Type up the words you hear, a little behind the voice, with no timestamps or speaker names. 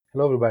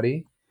Hello,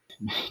 everybody.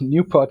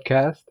 New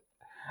podcast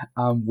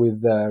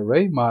with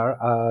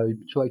Raymar. Would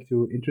you like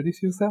to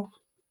introduce yourself?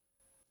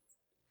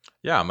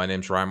 Yeah, my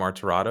name's Raymmar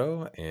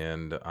Tirado,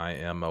 and I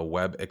am a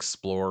web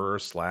explorer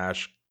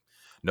slash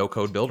no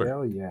code builder.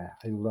 Hell yeah.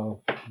 I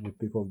love when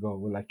people go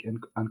with like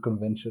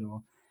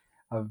unconventional.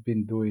 I've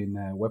been doing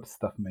web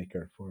stuff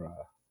maker for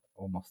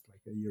almost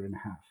like a year and a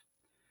half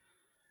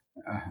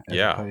as a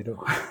Yeah,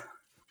 title.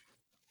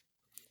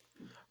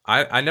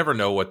 I never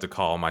know what to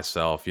call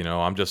myself.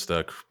 I'm just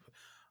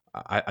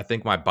I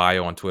think my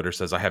bio on Twitter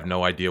says I have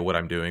no idea what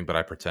I'm doing, but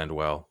I pretend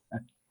well.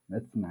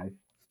 That's nice.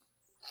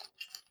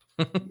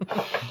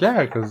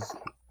 Yeah, because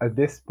at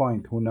this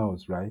point, who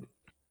knows, right?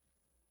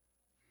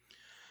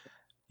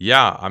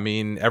 Yeah, I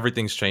mean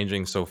everything's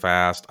changing so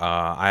fast.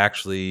 I've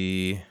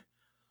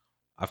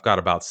got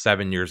about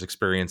 7 years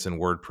experience in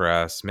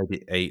WordPress,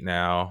 maybe eight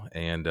now,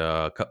 and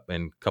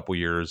and couple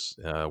years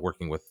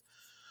working with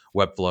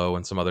Webflow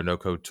and some other no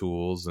code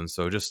tools, and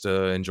so just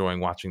enjoying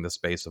watching the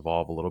space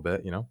evolve a little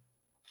bit.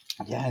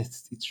 Yeah,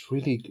 it's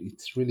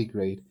really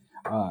great.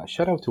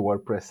 Shout out to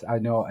WordPress. I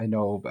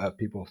know.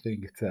 People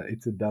think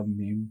it's a dumb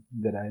meme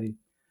that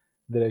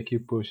I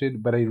keep pushing,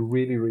 but I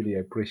really, really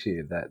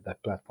appreciate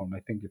that platform.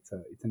 I think it's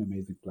an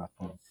amazing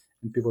platform,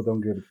 and people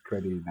don't give it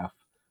credit enough.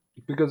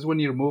 Because when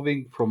you're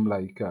moving from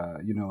like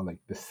like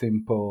the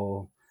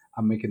simple,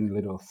 I'm making a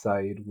little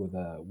site with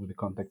a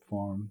contact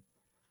form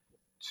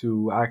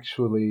to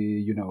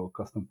actually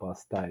custom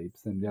post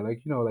types, and they're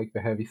like like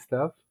the heavy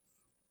stuff.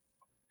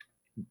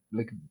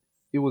 Like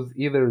it was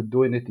either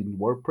doing it in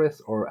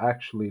WordPress or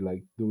actually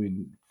like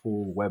doing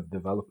full web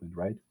development,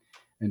 right?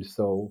 And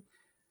so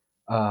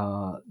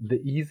the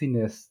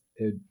easiness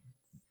in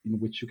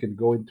which you can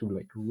go into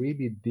like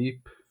really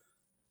deep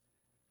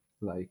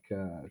like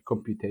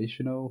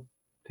computational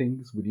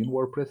things within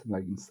WordPress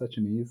like in such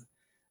an ease.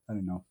 I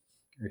don't know.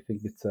 I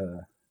think it's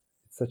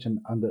such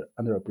an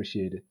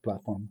underappreciated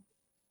platform.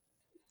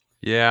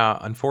 Yeah,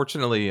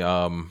 unfortunately,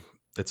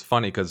 it's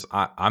funny because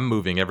I'm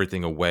moving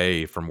everything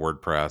away from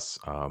WordPress.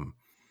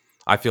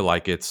 I feel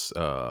like it's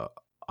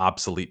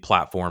obsolete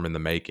platform in the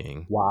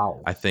making.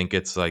 Wow. I think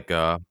it's like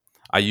I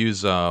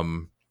use I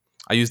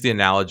use the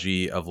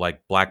analogy of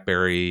like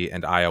BlackBerry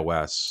and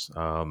iOS,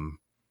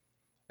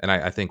 and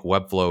I think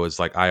Webflow is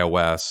like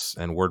iOS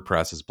and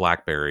WordPress is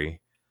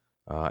BlackBerry.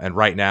 And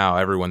right now,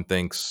 everyone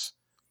thinks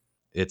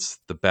it's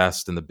the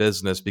best in the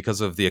business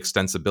because of the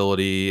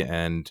extensibility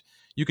and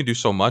you can do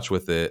so much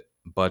with it.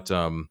 But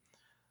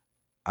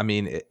I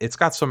mean, it's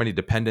got so many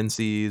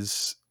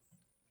dependencies.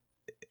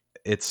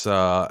 It's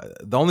the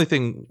only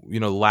thing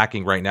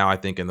lacking right now, I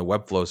think, in the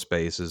Webflow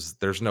space is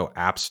there's no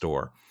app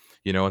store,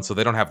 and so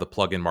they don't have the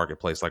plugin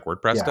marketplace like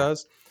WordPress Yeah.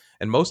 does.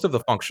 And most of the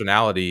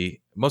functionality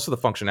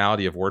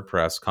of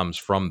WordPress comes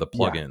from the Yeah.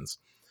 plugins.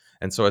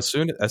 And so as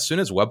soon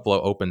as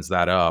Webflow opens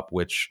that up,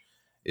 which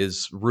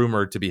is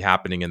rumored to be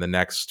happening in the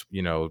next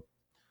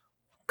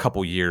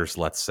couple years,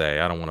 let's say.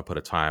 I don't want to put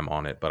a time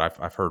on it, but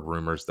I've heard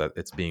rumors that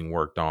it's being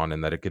worked on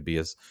and that it could be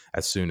as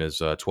soon as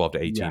 12 to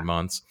Yeah. 18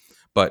 months.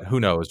 But who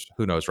knows?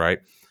 Who knows, right?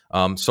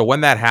 So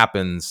when that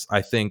happens,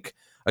 I think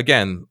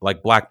again,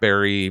 like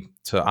BlackBerry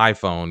to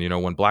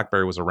iPhone, when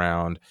BlackBerry was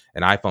around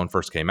and iPhone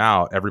first came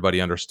out, everybody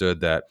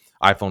understood that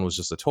iPhone was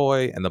just a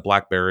toy and the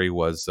BlackBerry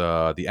was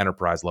the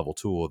enterprise level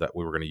tool that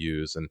we were going to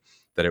use, and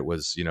that it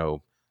was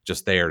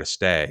just there to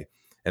stay.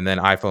 And then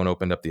iPhone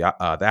opened up the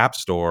App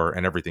Store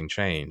and everything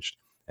changed,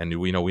 and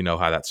we know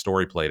how that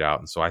story played out.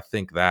 And so I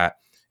think that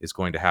is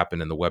going to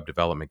happen in the web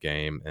development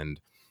game. And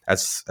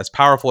as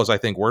powerful as I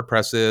think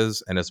WordPress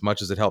is, and as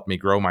much as it helped me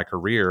grow my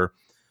career,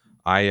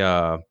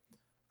 I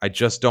I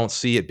just don't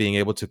see it being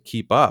able to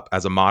keep up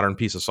as a modern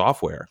piece of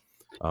software.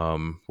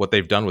 What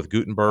they've done with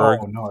Gutenberg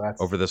Oh no, that's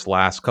over this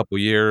last couple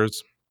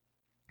years,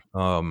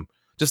 um,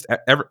 just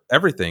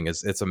everything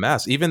is it's a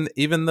mess. Even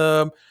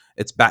the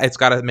it's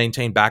got to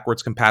maintain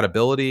backwards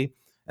compatibility,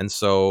 and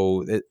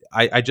so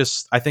I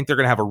think they're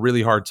going to have a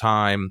really hard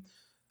time.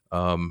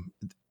 um,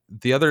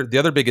 the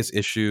other biggest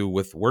issue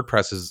with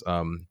WordPress is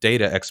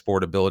data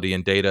exportability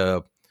and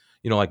data,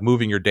 like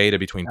moving your data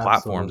between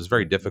platforms is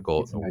very absolutely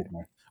difficult. it's a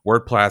nightmare.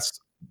 WordPress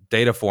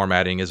data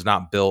formatting is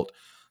not built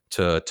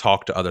to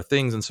talk to other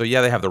things. And so,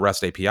 yeah, they have the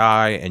REST API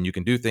and you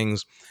can do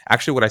things.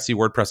 Actually, what I see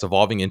WordPress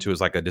evolving into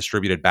is like a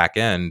distributed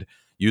backend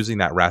using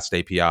that REST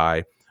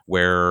API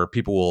where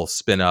people will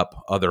spin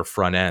up other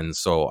front ends.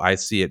 So I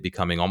see it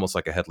becoming almost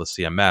like a headless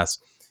CMS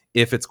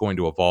if it's going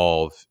to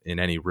evolve in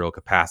any real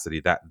capacity.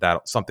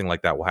 That something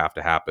like that will have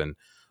to happen.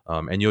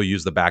 And you'll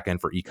use the backend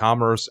for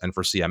e-commerce and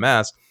for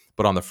CMS,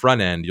 but on the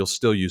front end, you'll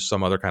still use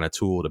some other kind of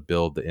tool to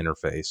build the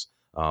interface,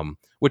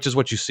 which is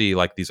what you see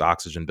like these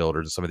Oxygen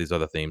builders and some of these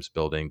other themes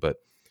building. But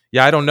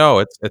yeah, I don't know.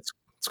 It's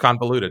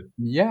convoluted.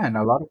 Yeah, and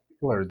a lot of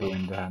people are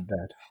doing that.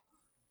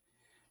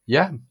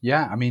 Yeah,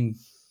 yeah. I mean,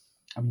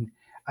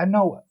 I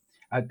know.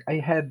 I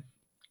had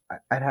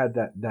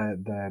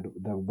that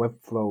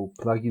Webflow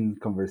plugin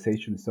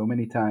conversation so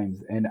many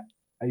times, and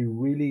I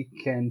really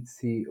can't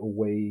see a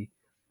way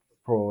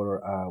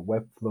for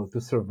Webflow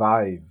to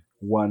survive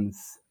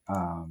once.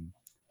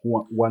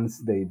 once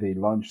they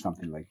launch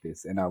something like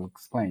this, and I'll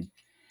explain.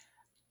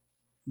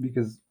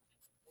 Because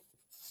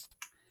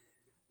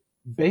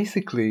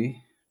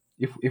basically,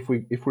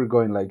 if we're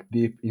going like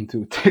deep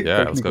into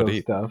Yeah, let's go technical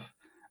deep. stuff,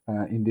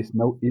 in this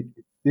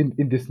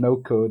in this no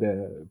code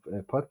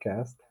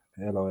podcast,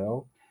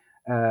 lol.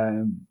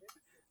 um,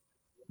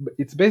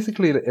 it's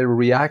basically a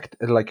React,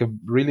 like a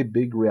really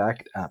big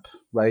React app,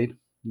 right?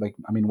 Like,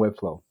 I mean,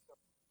 Webflow.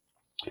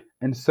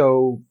 And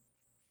so,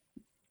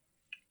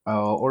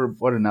 or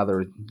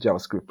another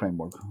JavaScript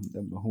framework.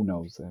 Who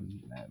knows?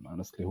 And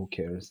honestly, who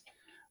cares?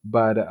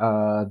 But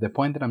the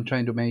point that I'm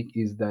trying to make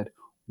is that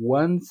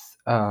once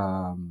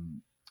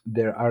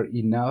there are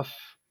enough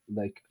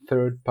like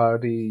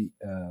third-party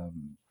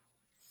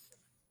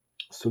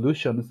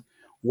solutions,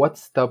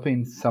 what's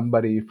stopping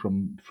somebody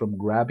from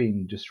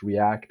grabbing just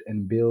React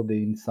and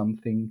building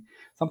something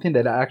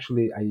that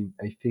actually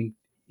I think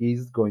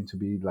is going to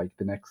be like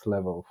the next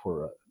level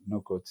for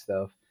no code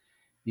stuff,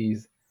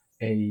 is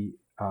a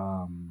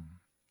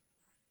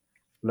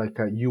like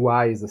a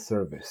UI as a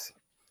service,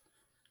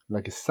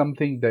 like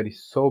something that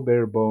is so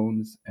bare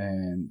bones,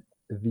 and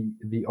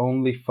the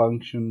only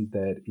function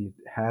that it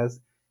has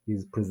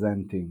is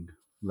presenting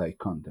like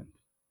content.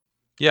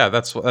 Yeah,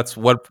 that's what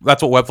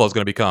Webflow is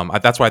going to become.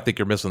 That's why I think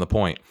you're missing the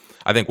point.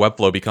 I think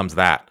Webflow becomes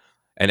that,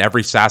 and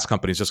every SaaS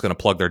company is just going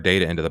to plug their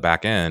data into the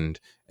back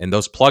end, and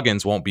those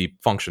plugins won't be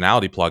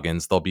functionality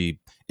plugins; they'll be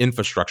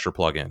infrastructure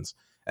plugins.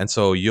 And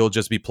so you'll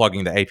just be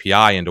plugging the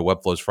API into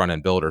Webflow's front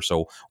end builder.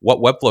 So what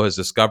Webflow has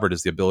discovered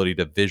is the ability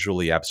to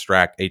visually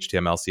abstract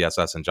HTML,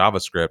 CSS, and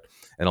JavaScript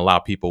and allow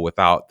people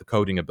without the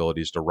coding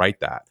abilities to write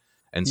that.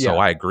 And so Yeah,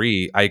 I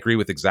agree. I agree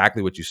with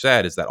exactly what you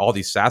said. Is that all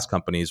these SaaS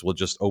companies will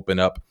just open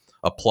up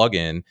a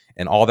plugin,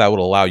 and all that would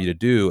allow you to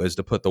do is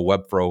to put the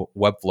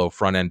Webflow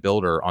front end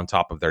builder on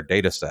top of their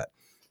data set,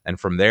 and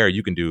from there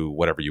you can do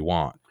whatever you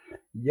want.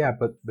 yeah,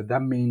 but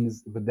that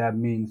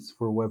means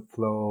for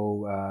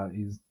Webflow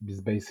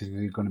is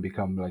basically going to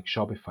become like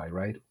Shopify,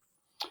 right?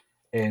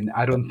 And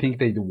I don't think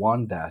they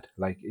want that.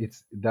 Like,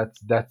 it's that's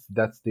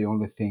the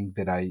only thing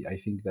that I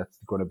think that's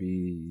going to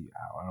be.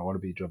 I don't want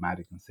to be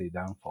dramatic and say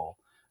downfall,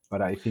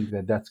 but I think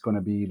that that's going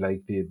to be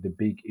like the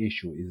big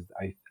issue. Is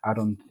I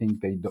don't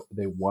think they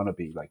want to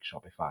be like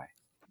Shopify.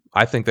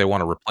 I think they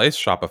want to replace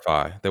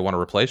Shopify. They want to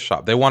replace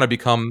Shop. They want to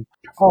become.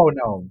 Oh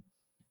no,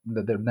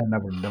 they're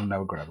never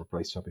going to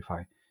replace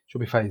Shopify.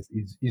 Shopify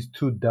is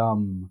too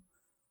dumb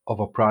of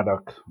a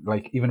product.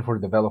 Like, even for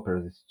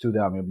developers, it's too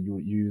dumb. You're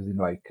using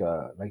like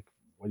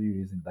what are you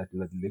using, like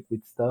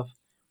liquid stuff,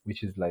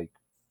 which is like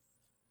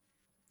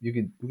you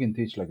can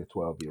teach like a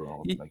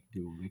 12-year-old like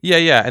do Yeah,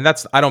 liquid. yeah, and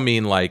that's I don't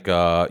mean like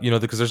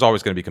because there's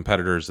always going to be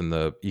competitors in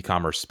the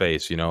e-commerce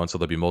space, and so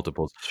there'll be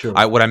multiples. I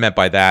Sure. What I meant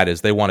by that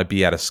is they want to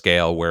be at a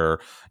scale where,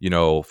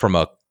 from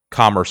a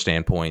commerce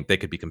standpoint, they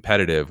could be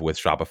competitive with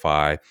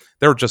Shopify.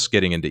 They're just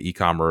getting into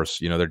e-commerce,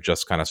 they're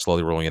just kind of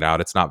slowly rolling it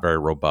out. It's not very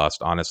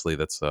robust. Honestly,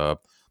 that's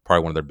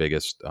probably one of their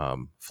biggest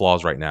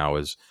flaws right now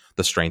is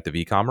the strength of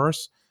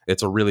e-commerce.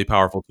 It's a really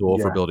powerful tool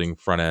for Yeah. building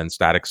front-end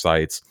static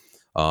sites.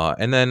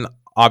 And then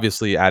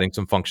obviously adding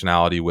some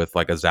functionality with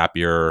like a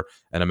Zapier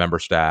and a member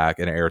stack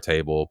and an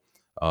Airtable.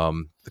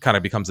 It kind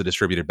of becomes a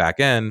distributed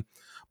backend.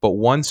 But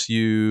once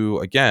you,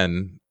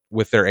 again,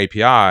 with their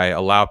API,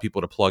 allow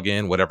people to plug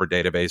in whatever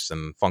database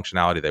and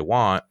functionality they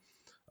want,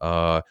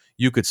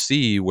 you could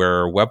see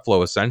where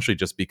Webflow essentially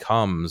just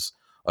becomes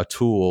a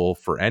tool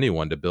for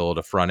anyone to build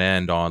a front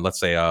end on, let's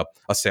say, a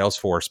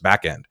Salesforce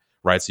backend,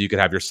 right? So you could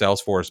have your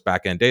Salesforce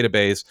backend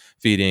database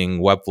feeding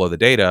Webflow the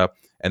data,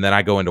 and then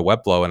I go into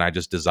Webflow and I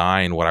just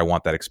design what I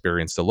want that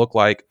experience to look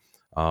like.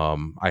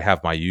 I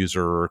have my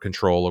user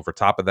control over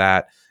top of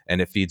that,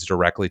 and it feeds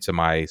directly to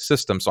my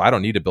system. So I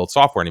don't need to build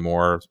software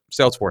anymore.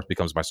 Salesforce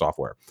becomes my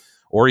software.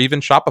 Or even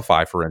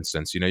Shopify, for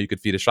instance. You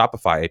could feed a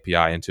Shopify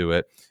API into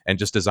it and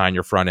just design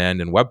your front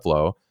end in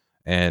Webflow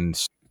and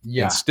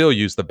Yeah. still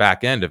use the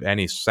back end of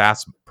any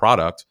SaaS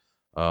product.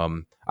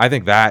 I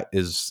think that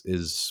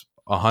is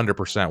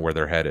 100% where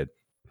they're headed,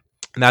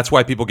 and that's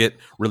why people get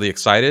really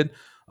excited.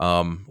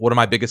 One of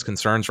my biggest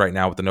concerns right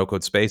now with the no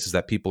code space is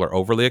that people are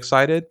overly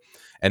excited,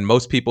 and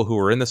most people who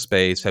are in the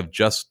space have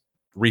just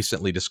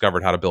recently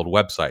discovered how to build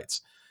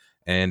websites.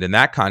 And in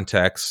that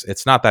context,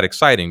 it's not that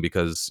exciting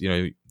because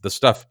the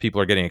stuff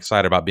people are getting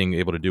excited about being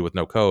able to do with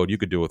no code, you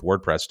could do with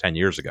WordPress 10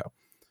 years ago.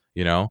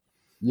 You know,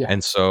 Yeah.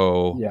 and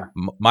so Yeah.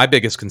 my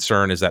biggest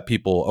concern is that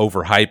people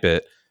overhype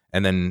it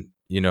and then,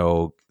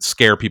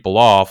 scare people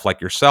off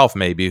like yourself,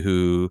 maybe,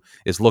 who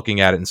is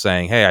looking at it and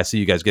saying, hey, I see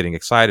you guys getting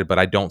excited, but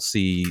I don't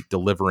see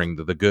delivering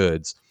the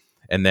goods.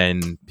 And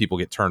then people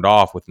get turned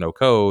off with no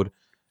code.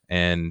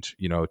 And,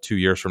 2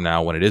 years from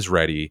now, when it is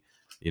ready,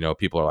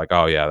 people are like,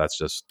 oh, yeah, that's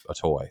just a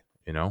toy.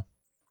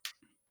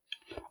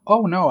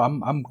 Oh no,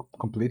 I'm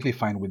completely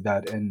fine with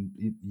that, and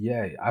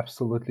yeah,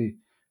 absolutely.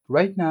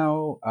 Right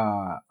now,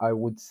 I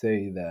would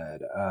say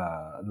that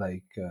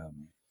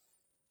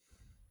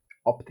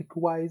optics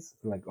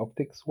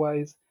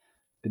wise,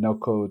 the no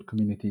code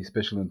community,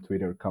 especially on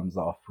Twitter, comes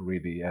off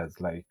really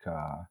as like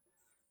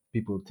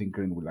people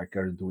tinkering with like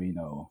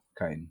Arduino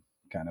kind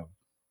of.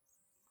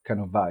 kind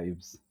of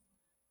vibes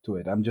to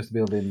it. I'm just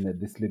building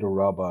this little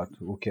robot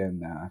who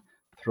can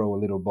throw a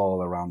little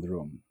ball around the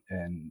room,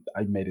 and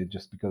I made it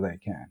just because I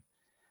can,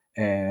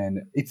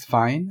 and it's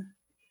fine.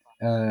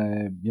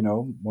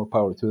 More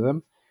power to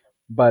them.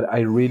 But I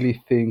really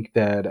think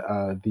that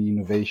the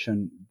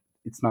innovation,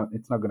 it's not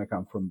going to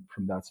come from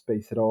that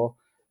space at all.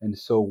 And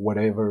so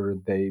whatever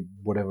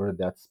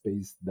that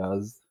space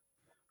does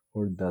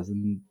or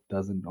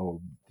doesn't or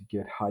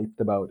get hyped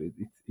about it,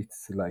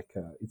 it's like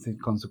it's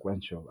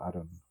inconsequential.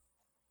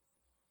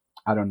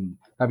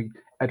 I mean,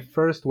 at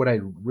first when I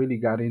really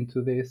got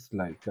into this,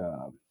 like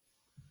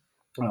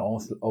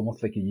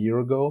almost like a year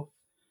ago,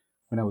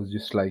 when I was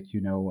just like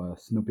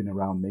snooping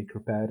around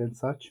MakerPad and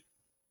such.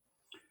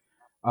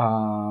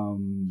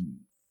 Um,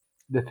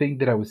 the thing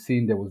that I was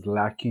seeing that was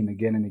lacking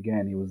again and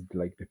again, it was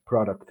like the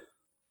product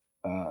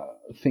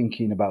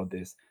thinking about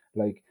this.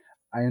 Like,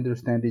 I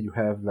understand that you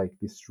have like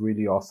this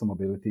really awesome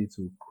ability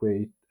to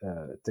create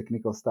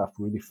technical stuff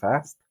really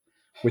fast,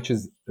 which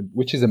is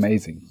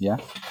amazing, yeah.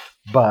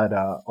 But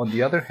on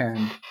the other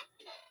hand,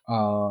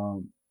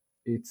 um,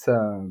 it's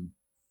and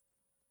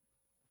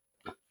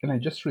I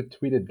just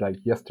retweeted like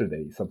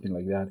yesterday something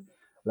like that.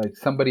 Like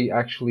somebody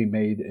actually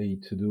made a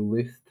to-do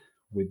list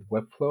with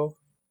Webflow,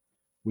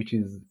 which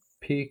is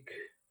peak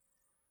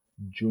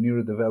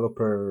junior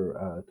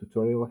developer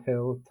tutorial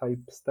hell type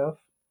stuff.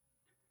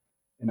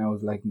 And I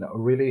was like, no,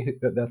 really,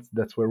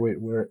 that's where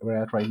we're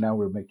at right now.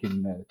 We're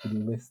making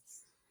to-do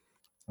lists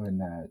and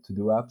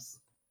to-do apps.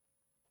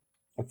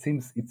 It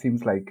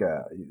seems like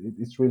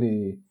it's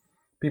really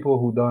people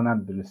who don't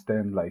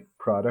understand like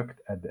product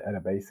at a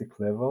basic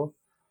level.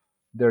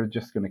 They're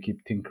just gonna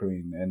keep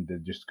tinkering and they're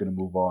just gonna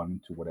move on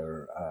to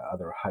whatever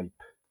other hype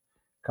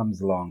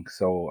comes along.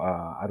 So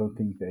I don't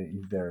think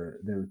they're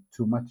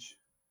too much.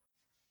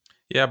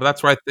 Yeah, but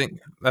that's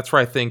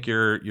where I think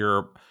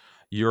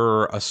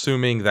you're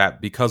assuming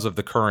that because of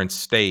the current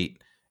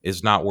state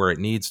is not where it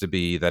needs to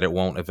be, that it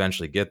won't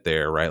eventually get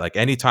there, right? Like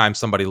anytime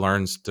somebody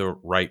learns to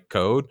write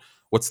code,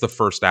 what's the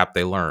first app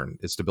they learn?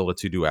 Is to build a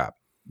to-do app,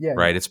 Yeah,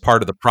 right? yeah, It's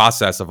part of the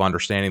process of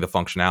understanding the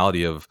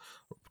functionality of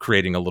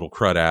creating a little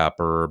CRUD app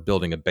or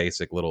building a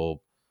basic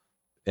little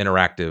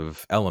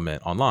interactive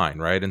element online,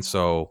 right? And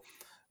so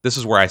this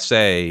is where I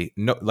say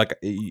no, like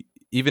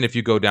even if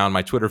you go down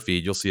my Twitter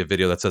feed, you'll see a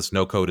video that says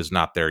no code is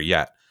not there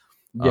yet.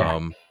 yeah.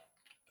 um,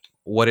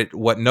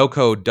 what no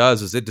code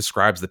does is it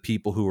describes the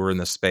people who are in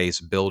the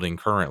space building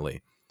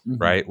currently, Hmm.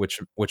 right?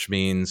 Which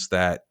means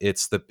that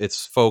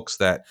it's folks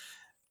that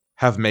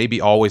have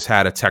maybe always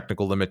had a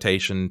technical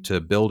limitation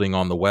to building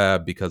on the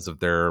web because of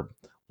their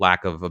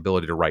lack of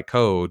ability to write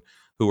code,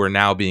 who are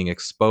now being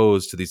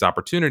exposed to these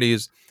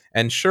opportunities.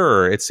 And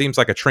sure, it seems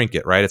like a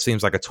trinket, right? It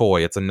seems like a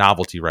toy. It's a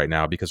novelty right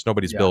now because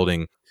nobody's Yeah.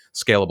 building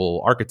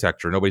scalable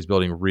architecture. Nobody's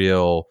building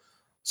real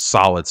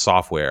solid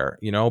software,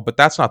 but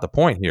that's not the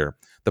point here.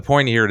 The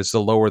point here is to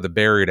lower the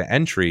barrier to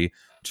entry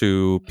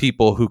to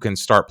people who can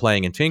start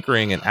playing and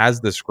tinkering. And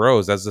as this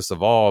grows, as this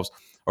evolves,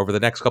 over the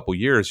next couple of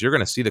years, you're going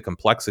to see the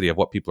complexity of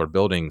what people are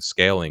building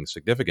scaling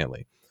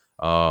significantly.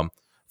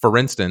 For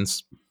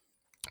instance,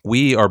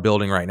 we are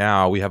building right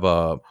now. We have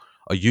a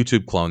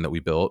YouTube clone that we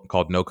built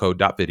called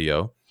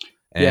nocode.video,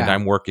 and Yeah.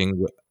 I'm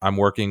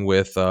working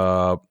with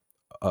some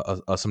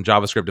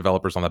JavaScript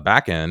developers on the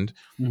back end,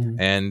 Hmm.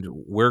 and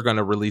we're going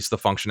to release the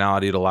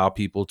functionality to allow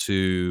people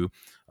to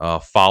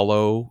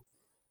follow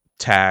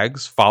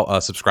tags,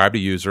 subscribe to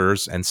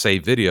users, and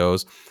save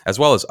videos, as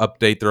well as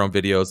update their own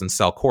videos and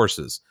sell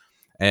courses.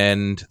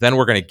 And then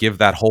we're going to give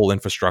that whole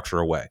infrastructure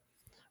away,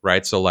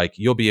 right? So, like,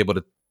 you'll be able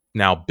to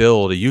now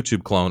build a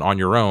YouTube clone on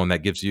your own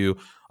that gives you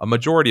a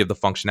majority of the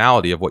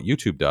functionality of what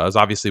YouTube does.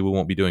 Obviously, we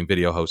won't be doing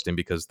video hosting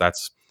because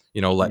that's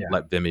Yeah.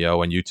 let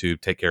Vimeo and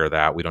YouTube take care of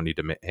that. We don't need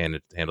to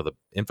handle the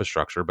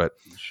infrastructure, but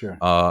Sure.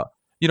 uh,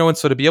 and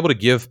so to be able to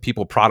give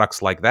people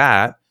products like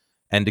that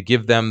and to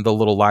give them the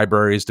little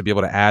libraries to be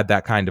able to add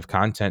that kind of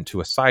content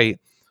to a site,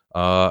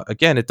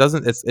 again, it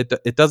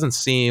doesn't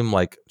seem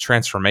like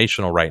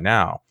transformational right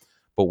now.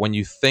 But when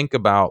you think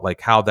about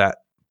like how that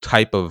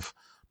type of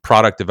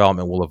product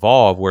development will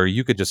evolve, where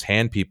you could just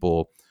hand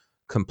people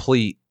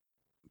complete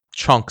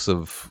chunks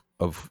of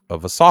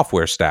a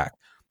software stack,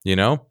 you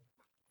know,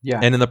 Yeah.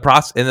 and in the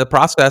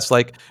process,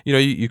 like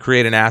you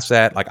create an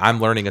asset. Like I'm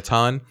learning a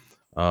ton,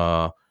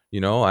 uh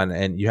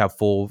and you have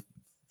full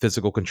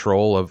physical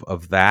control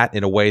of that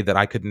in a way that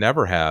I could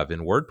never have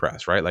in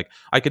WordPress, right? Like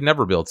I could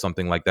never build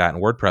something like that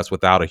in WordPress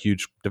without a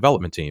huge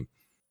development team.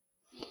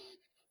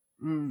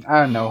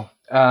 I don't know.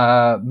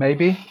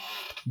 Maybe,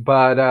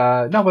 but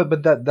no.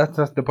 But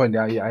that's the point.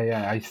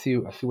 I see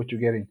what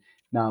you're getting.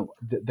 Now,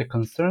 the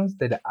concerns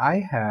that I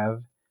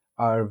have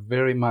are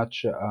very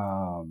much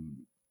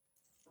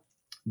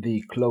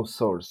the closed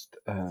sourced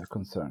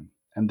concern,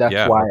 and that's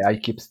Yeah, why that's I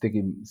keep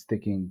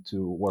sticking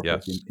to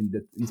WordPress yes.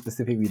 in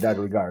specifically that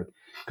regard,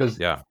 because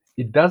Yeah,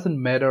 it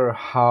doesn't matter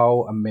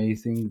how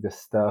amazing the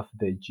stuff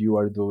that you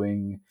are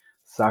doing.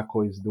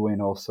 Sako is doing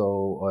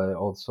also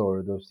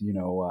those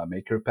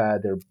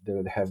MakerPad.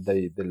 They have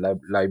the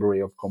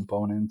library of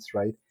components,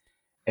 right?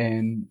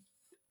 And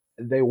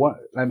they want.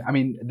 I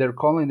mean, they're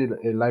calling it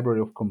a library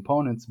of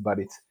components, but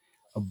it's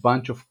a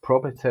bunch of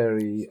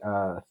proprietary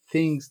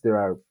things that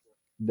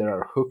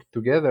are hooked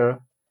together,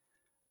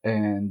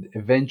 and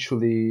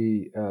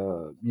eventually,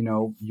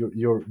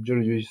 you're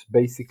just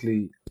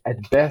basically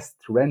at best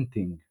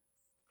renting, right?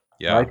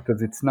 Yeah.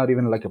 Because it's not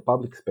even like a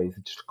public space;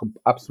 it's just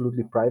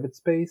absolutely private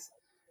space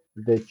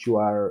that you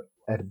are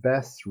at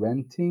best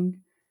renting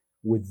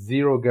with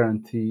zero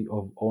guarantee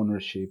of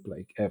ownership,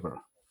 like ever.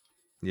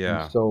 And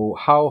Yeah. so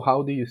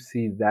how do you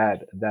see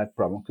that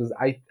problem? Because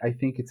I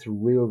think it's a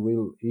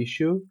real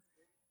issue,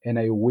 and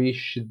I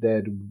wish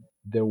that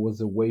there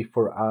was a way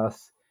for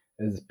us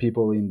as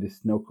people in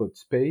this no code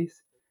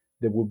space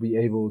that would be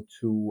able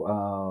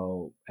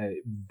to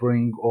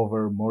bring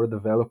over more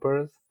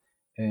developers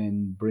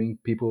and bring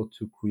people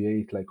to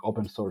create like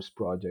open source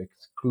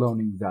projects,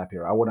 cloning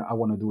Zapier. I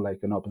want to do like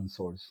an open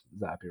source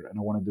Zapier, and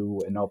I want to do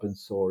an open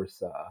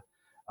source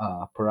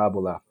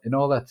Parabola and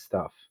all that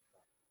stuff.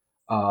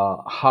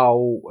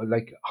 How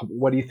like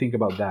what do you think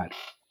about that?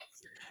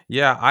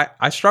 Yeah,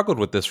 I struggled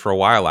with this for a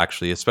while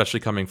actually, especially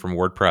coming from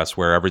WordPress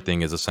where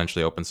everything is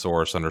essentially open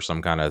source under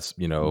some kind of,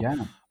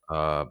 Yeah,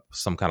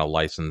 some kind of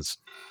license.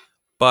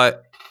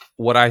 But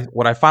what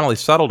I finally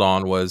settled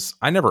on was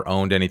I never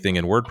owned anything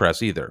in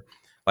WordPress either.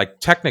 Like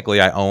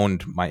technically I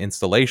owned my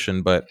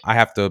installation, but I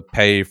have to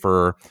pay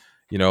for,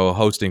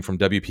 hosting from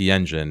WP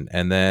Engine,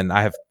 and then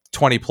I have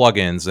 20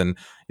 plugins, and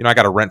I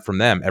got to rent from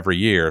them every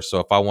year. So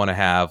if I want to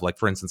have, like,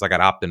 for instance, I got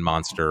Optin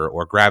Monster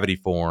or Gravity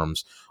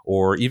Forms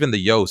or even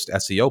the Yoast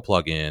SEO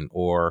plugin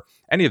or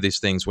any of these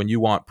things, when you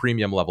want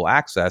premium level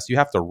access, you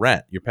have to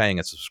rent. You're paying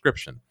a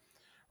subscription,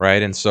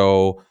 right? And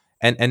so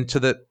and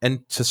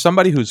to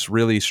somebody who's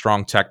really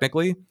strong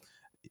technically,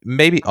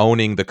 maybe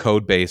owning the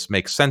code base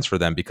makes sense for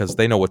them because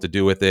they know what to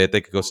do with it.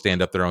 They could go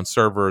stand up their own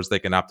servers. They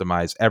can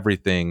optimize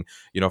everything,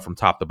 from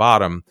top to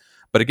bottom.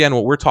 But again,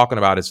 what we're talking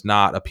about is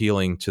not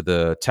appealing to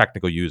the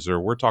technical user.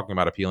 We're talking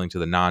about appealing to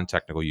the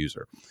non-technical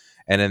user.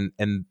 And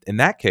in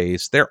that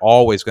case, they're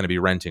always going to be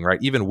renting, right?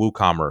 Even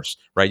WooCommerce,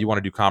 right? You want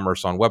to do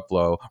commerce on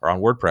Webflow or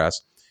on WordPress,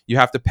 you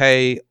have to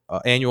pay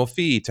an annual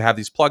fee to have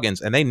these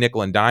plugins, and they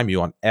nickel and dime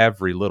you on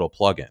every little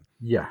plugin.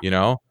 yeah,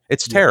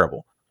 It's yeah,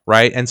 terrible,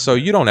 right? And so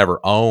yeah, you don't ever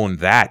own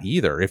that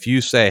either. If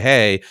you say,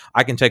 hey,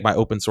 I can take my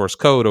open source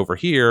code over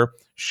here,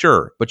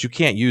 sure, but you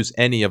can't use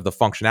any of the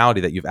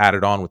functionality that you've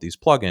added on with these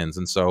plugins.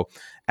 And so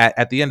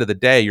at the end of the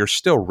day, you're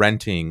still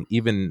renting,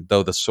 even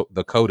though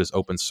the code is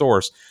open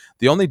source.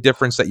 The only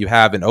difference that you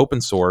have in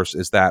open source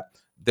is that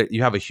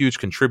you have a huge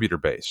contributor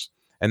base.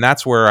 And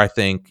that's where I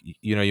think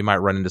you might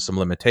run into some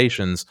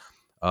limitations,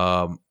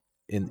 um,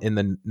 in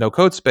the no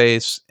code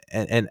space,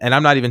 and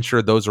I'm not even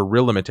sure those are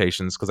real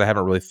limitations because I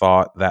haven't really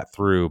thought that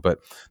through. But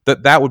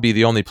that would be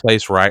the only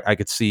place where I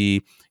could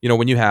see,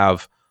 when you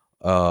have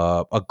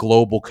a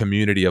global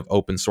community of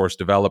open source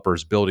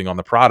developers building on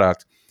the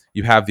product,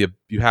 you have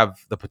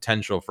the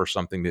potential for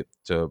something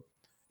to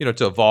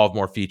evolve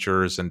more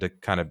features and to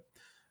kind of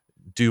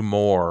do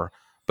more.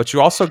 But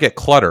you also get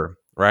clutter,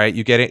 right?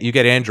 You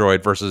get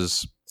Android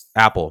versus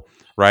Apple,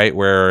 right?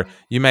 Where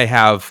you may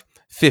have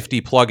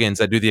 50 plugins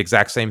that do the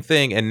exact same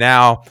thing, and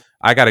now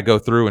I got to go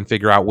through and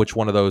figure out which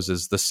one of those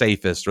is the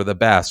safest or the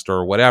best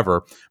or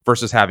whatever,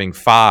 versus having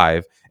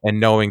five and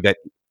knowing that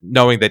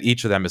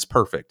each of them is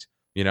perfect,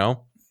 you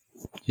know?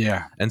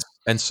 yeah.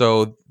 And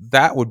so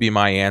that would be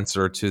my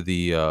answer to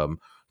the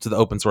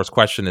open source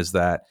question, is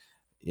that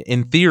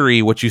in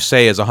theory what you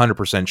say is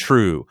 100%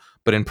 true,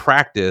 but in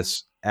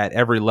practice at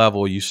every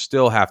level you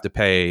still have to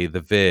pay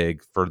the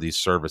vig for these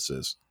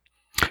services.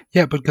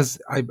 Yeah, because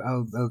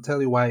I'll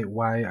tell you why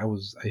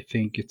I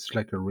think it's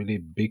like a really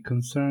big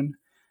concern.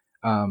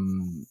 I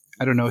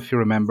don't know if you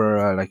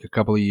remember, like a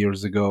couple of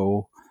years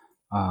ago,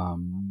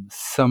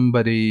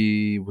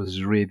 somebody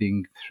was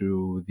reading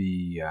through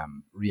the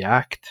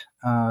React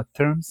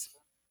terms,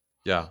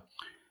 Yeah.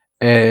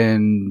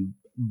 and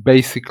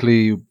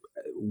basically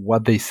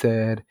what they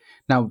said.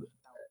 Now,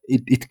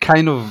 it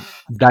kind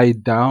of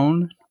died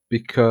down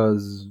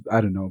because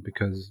I don't know,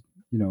 because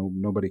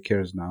nobody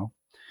cares now,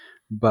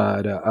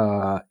 but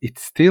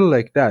it's still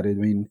like that. I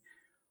mean,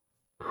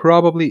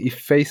 probably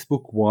if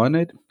Facebook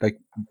wanted, like,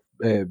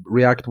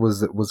 React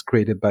was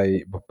created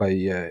by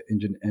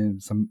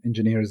some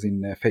engineers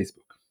in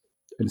Facebook,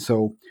 and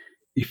so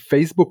if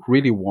Facebook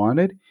really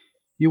wanted,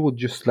 you would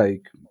just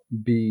like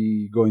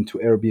be going to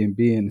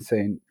Airbnb and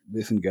saying,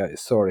 "Listen, guys,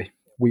 sorry,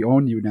 we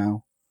own you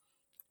now,"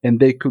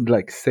 and they could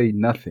like say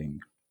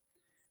nothing,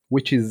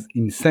 which is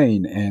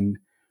insane. And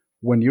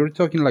when you're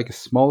talking like a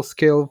small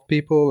scale of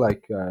people,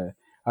 like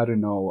I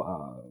don't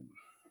know.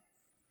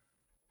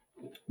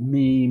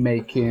 Me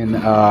making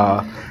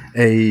a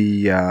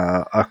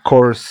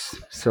course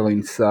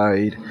selling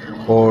site,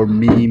 or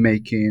me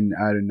making,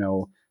 I don't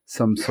know,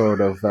 some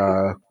sort of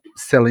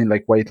selling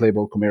like white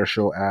label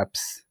commercial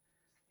apps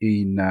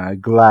in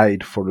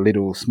Glide for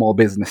little small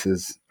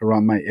businesses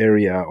around my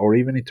area or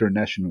even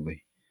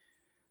internationally.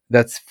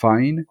 That's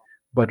fine,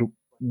 but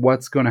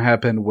what's going to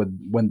happen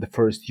when the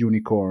first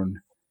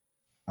unicorn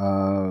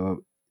uh,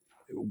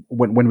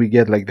 when we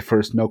get like the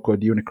first no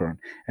code unicorn,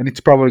 and it's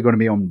probably going to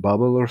be on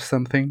Bubble or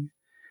something.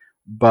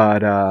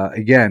 But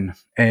again,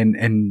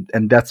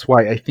 and that's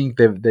why I think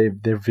they've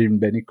been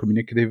very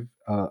communicative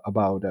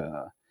about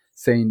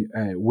saying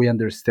we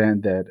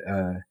understand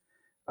that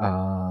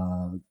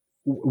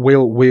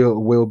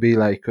we'll be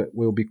like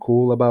we'll be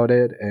cool about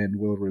it, and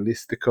we'll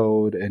release the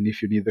code, and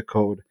if you need the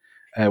code,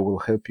 we'll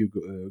help you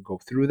go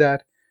through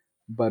that.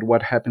 But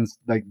what happens,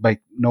 like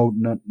no,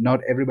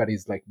 not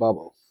everybody's like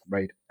Bubble,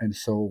 right? And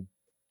so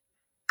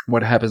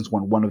what happens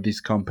when one of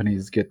these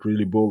companies get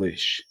really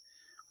bullish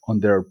on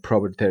their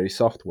proprietary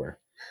software,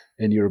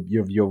 and you're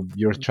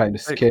trying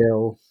to They,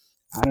 scale?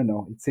 I don't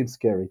know, it seems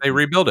scary they to me.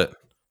 rebuild it.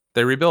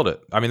 They rebuild it.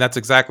 I mean, that's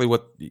exactly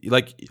what,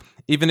 like,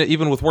 even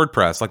with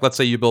WordPress. Like, let's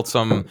say you built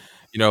some,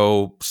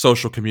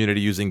 social community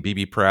using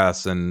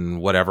bbPress and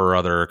whatever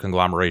other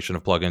conglomeration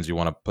of plugins you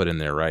want to put in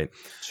there, right?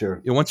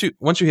 Sure. Once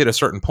you hit a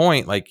certain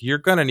point, like, you're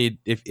gonna need,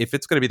 if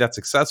it's gonna be that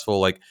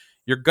successful, like,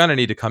 you're gonna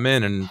need to come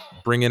in and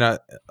bring in a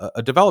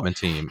development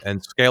team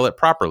and scale it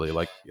properly,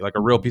 like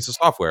a real Mhm. piece of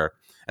software.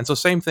 And so,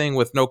 same thing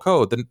with no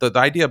code. The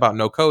idea about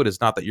no code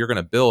is not that you're going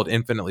to build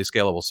infinitely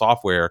scalable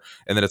software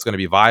and that it's going to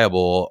be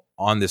viable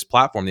on this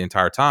platform the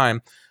entire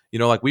time.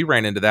 Like, we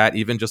ran into that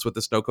even just with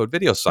this no code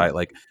video site.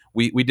 Like,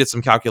 we did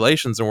some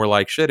calculations and we're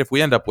like, shit, if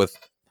we end up with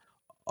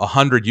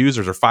 100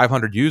 users or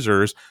 500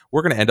 users,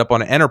 we're going to end up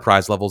on an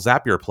enterprise level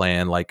Zapier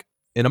plan like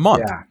in a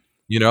month, Yeah,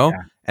 you know?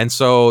 yeah. And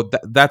so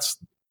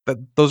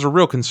those are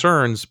real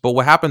concerns. But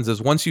what happens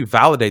is once you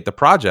validate the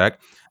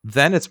project,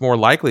 then it's more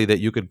likely that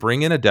you could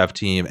bring in a dev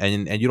team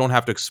and you don't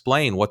have to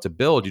explain what to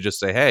build. You just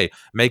say, hey,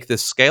 make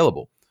this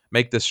scalable,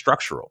 make this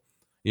structural,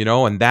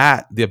 and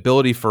that the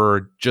ability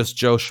for just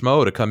Joe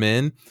Schmo to come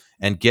in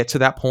and get to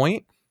that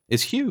point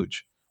is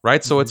huge,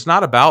 right? So Mhm. it's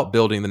not about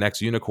building the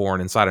next unicorn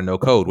inside of no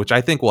code, which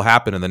I think will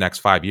happen in the next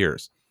 5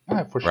 years,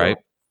 Ah, for right?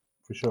 sure,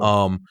 for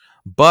sure.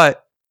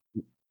 But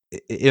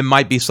it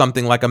might be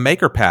something like a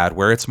MakerPad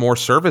where it's more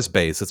service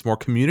based, it's more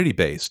community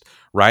based,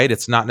 right?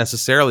 It's not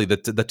necessarily the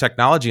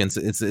technology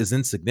is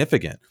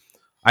insignificant.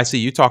 I see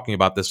you talking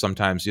about this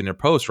sometimes in your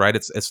posts, right?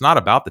 It's not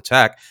about the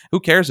tech. Who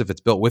cares if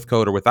it's built with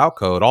code or without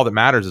code? All that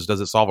matters is,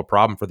 does it solve a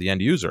problem for the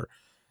end user?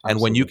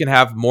 And when you can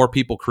Absolutely. have more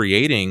people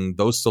creating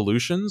those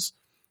solutions,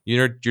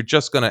 you're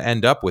just going to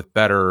end up with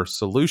better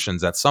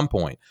solutions at some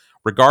point,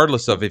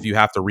 regardless of if Definitely. you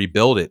have to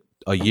rebuild it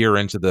a year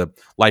into the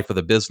life of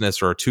the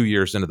business or 2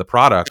 years into the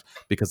product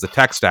because the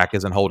tech stack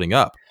isn't holding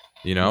up.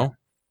 You Yeah, know,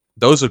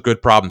 those are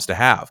good problems to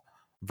have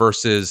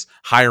versus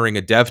hiring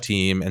a dev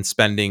team and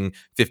spending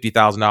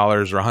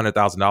 $50,000 or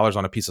 $100,000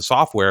 on a piece of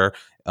software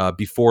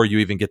before you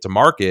even get to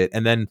market,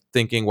 and then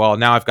thinking, well,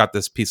 now I've got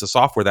this piece of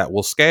software that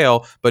will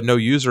scale, but no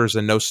users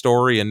and no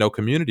story and no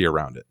community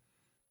around it.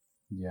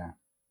 yeah,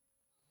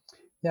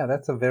 yeah.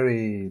 That's a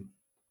very,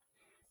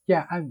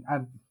 yeah.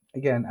 I'm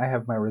again. I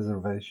have my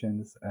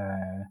reservations,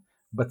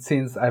 but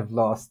since I've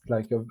lost,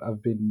 like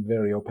I've been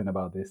very open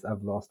about this.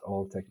 I've lost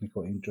all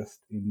technical interest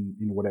in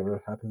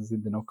whatever happens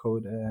in the no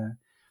code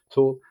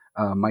tool.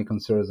 My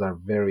concerns are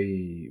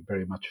very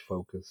much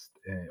focused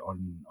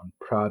on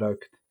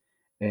product,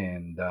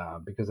 and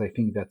because I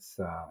think that's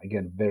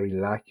again very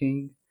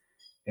lacking,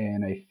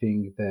 and I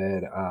think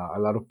that a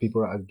lot of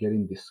people are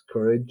getting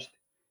discouraged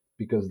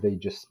because they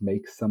just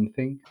make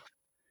something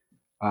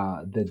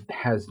that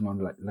has no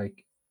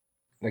like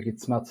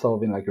it's not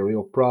solving like a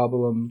real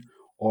problem,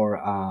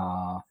 or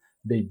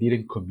they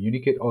didn't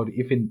communicate, or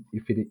even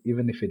if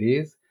it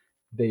is,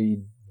 they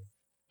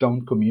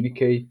don't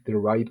communicate the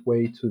right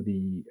way to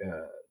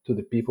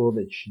the people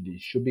that they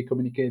should be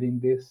communicating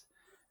this.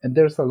 And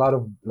there's a lot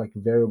of like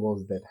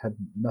variables that have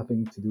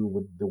nothing to do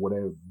with the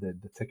whatever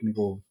the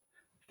technical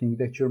thing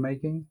that you're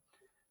making,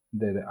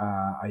 that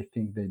I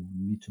think they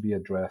need to be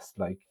addressed,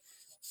 like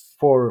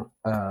for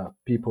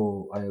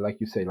people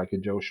like you say, like a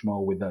Joe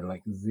Schmo with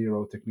like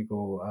zero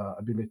technical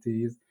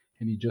abilities,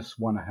 and he just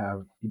want to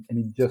have, and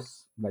he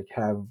just like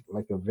have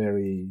like a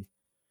very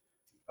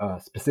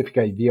specific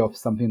idea of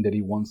something that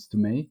he wants to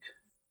make,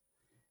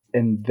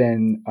 and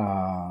then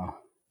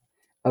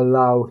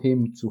allow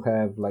him to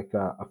have like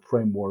a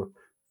framework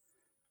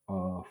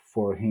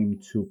for him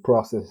to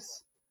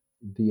process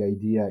the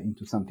idea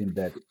into something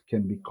that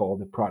can be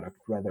called a product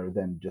rather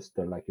than just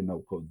like a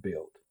no code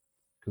build.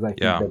 Because I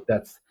think Yeah.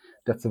 that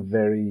that's a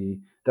very,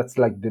 that's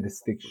like the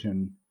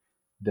distinction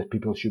that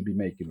people should be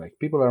making. Like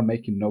people are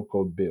making no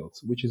code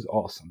builds, which is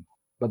awesome,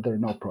 but they're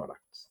not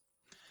products.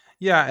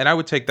 Yeah, and I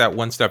would take that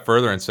one step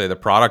further and say the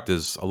product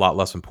is a lot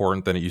less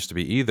important than it used to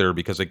be either,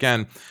 because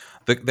again,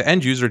 the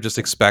end user just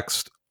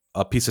expects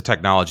a piece of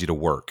technology to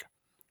work,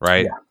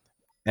 right? Yeah.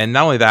 And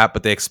not only that,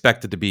 but they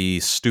expect it to be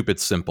stupid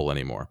simple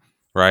anymore,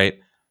 right?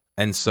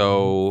 And Mhm.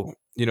 so,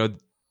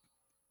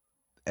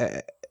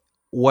 eh,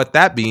 what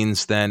that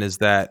means then is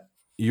that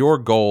your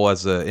goal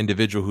as an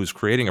individual who's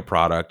creating a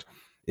product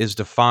is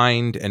to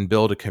find and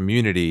build a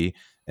community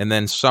and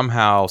then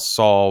somehow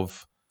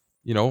solve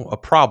a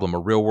problem, a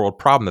real world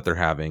problem that they're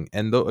having.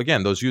 And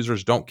again, those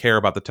users don't care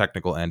about the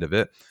technical end of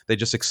it. They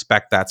just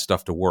expect that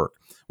stuff to work.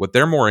 What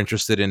they're more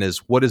interested in is,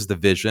 what is the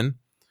vision,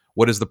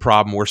 what is the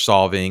problem we're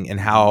solving, and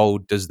Mhm. how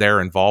does their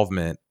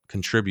involvement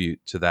contribute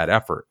to that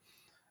effort.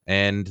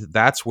 And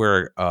that's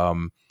where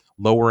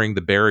lowering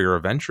the barrier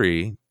of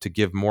entry to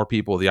give more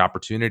people the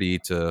opportunity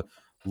to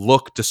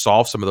look to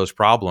solve some of those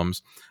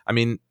problems. I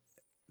mean,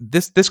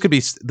 this could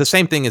be the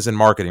same thing as in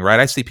marketing, right?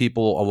 I see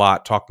people a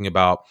lot talking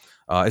about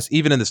it's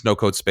even in this no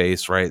code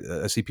space, right?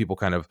 I see people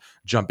kind of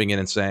jumping in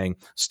and saying,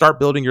 start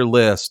building your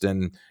list,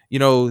 and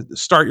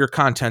start your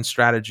content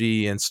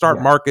strategy and start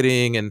Yeah,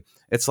 marketing. And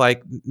it's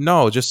like,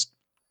 no, just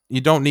you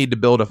don't need to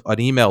build an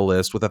email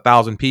list with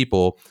 1,000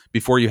 people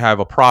before you have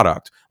a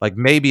product. Like,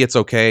 maybe it's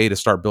okay to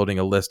start building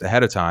a list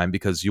ahead of time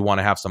because you want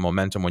to have some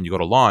momentum when you go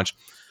to launch.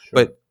 sure.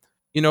 But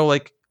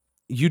like,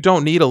 you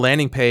don't need a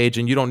landing page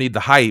and you don't need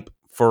the hype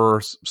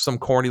for some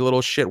corny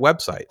little shit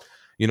website.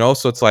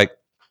 So it's like,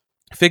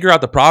 figure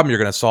out the problem you're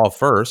going to solve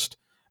first,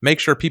 make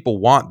sure people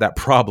want that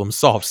problem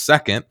solved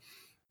second,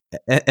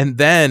 and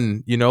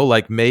then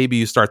like, maybe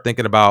you start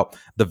thinking about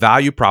the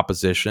value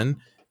proposition,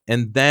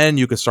 and then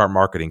you can start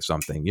marketing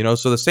something.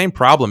 So the same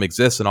problem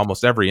exists in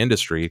almost every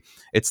industry.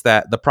 It's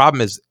that the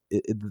problem is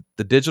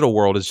the digital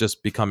world is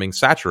just becoming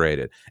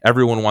saturated.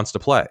 Everyone wants to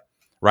play,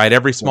 right?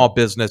 Every small Right.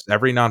 business,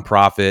 every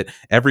nonprofit,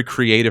 every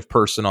creative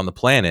person on the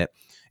planet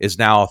is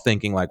now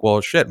thinking like,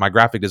 well, shit, my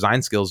graphic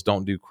design skills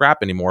don't do crap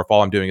anymore if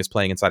all I'm doing is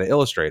playing inside of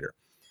Illustrator,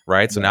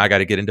 right? So now I Right. got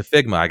to get into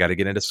Figma, I got to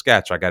get into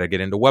Sketch, I got to get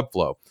into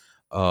Webflow.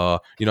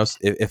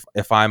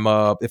 If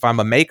I'm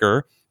a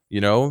maker,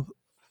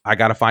 I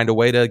got to find a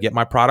way to get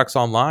my products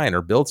online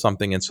or build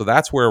something. And so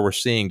that's where we're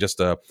seeing just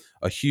a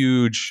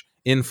huge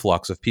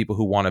influx of people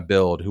who want to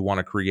build, who want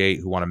to create,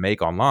 who want to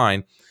make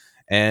online.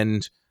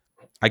 And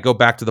I go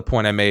back to the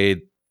point I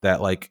made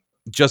that, like,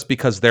 just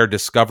because they're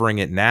discovering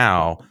it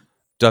now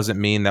doesn't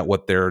mean that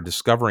what they're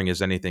discovering is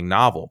anything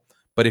novel.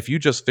 But if you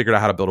just figured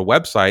out how to build a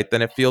website,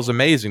 then it feels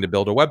amazing to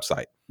build a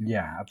website,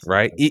 Yeah,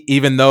 right? absolutely.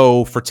 Even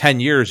though for 10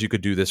 years you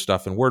could do this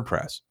stuff in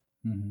WordPress.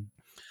 Hmm.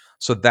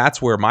 So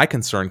that's where my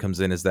concern comes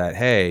in, is that,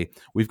 hey,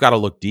 we've got to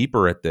look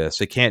deeper at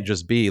this. It can't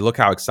just be, look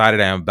how excited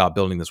I am about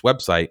building this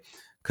website,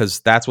 because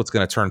that's what's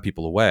going to turn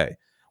people away.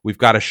 We've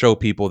got to show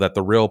people that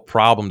the real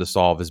problem to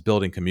solve is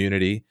building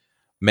community,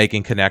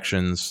 making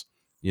connections,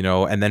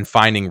 and then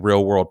finding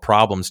real world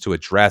problems to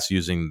address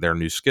using their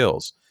new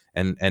skills.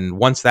 And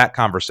once that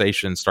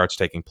conversation starts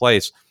taking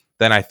place,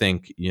 then I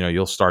think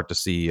you'll start to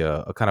see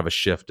a kind of a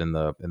shift in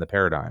the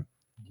paradigm.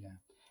 Yeah,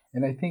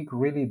 and I think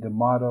really the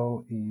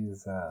model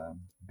is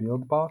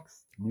BuildBox.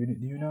 Do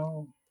you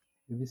know?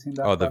 Have you seen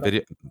Oh, that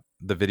the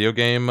product? video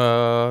game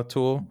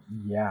tool.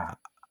 Yeah,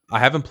 I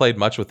haven't played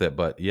much with it,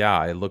 but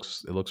yeah, it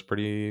looks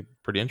pretty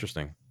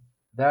interesting.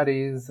 that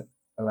is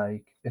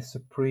like a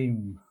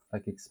supreme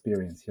like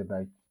experience. You're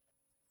like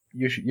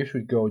you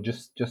should go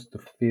just to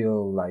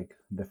feel like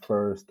the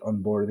first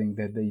onboarding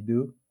that they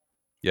do.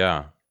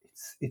 Yeah,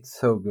 It's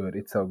so good.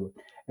 It's so good.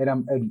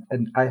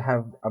 And I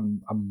have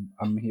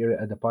I'm here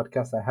at the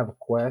podcast. I have a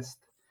quest,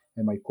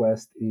 and my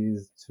quest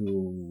is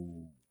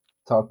to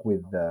talk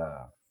with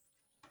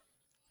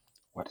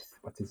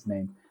what's his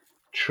name,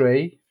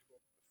 Trey.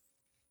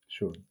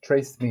 Sure,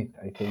 Trey Smith,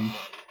 I think,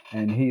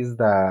 and he's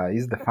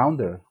the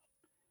founder,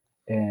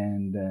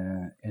 and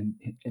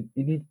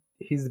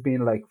he's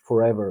been like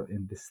forever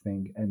in this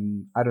thing.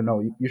 And I don't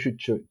know, you should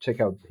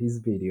check out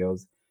his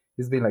videos.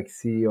 He's been like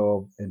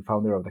CEO and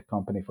founder of the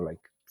company for like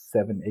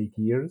 7 8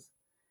 years,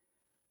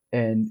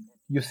 and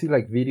you see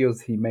like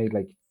videos he made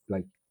like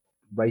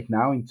right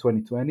now in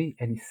 2020,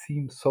 and he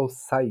seems so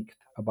psyched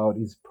about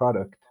his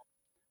product,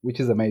 which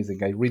is amazing.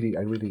 I really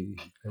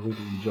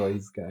enjoy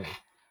this guy,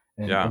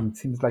 yeah, and it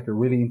seems like a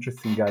really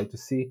interesting guy to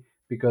see,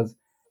 because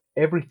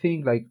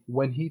everything like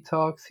when he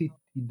talks, he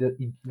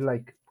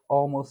like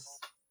almost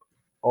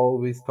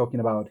always talking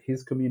about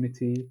his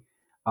community,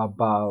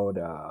 about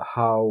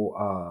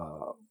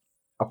how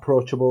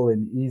approachable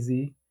and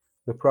easy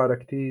the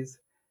product is,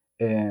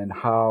 and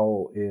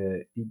how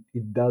it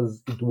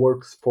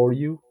works for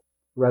you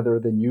rather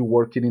than you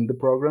working in the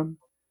program,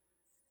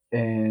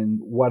 and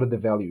what are the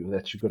value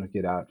that you're gonna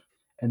get out.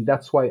 And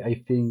that's why I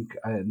think,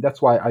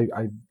 that's why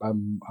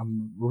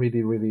I'm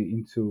really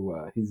into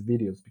his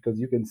videos, because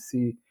you can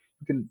see,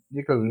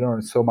 you can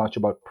learn so much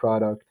about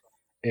product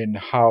and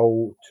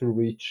how to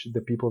reach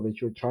the people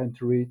that you're trying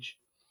to reach,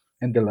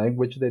 and the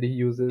language that he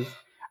uses.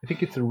 I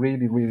think it's a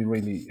really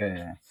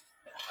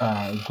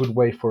good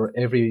way for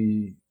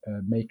every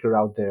maker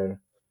out there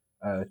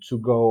to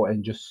go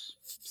and just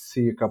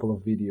see a couple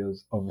of videos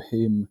of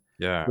him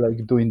yeah.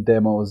 like doing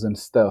demos and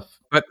stuff.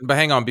 But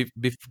hang on,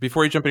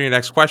 before you jump into your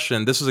next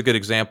question, this is a good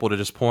example to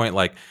just point,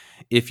 like,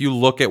 if you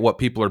look at what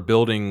people are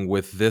building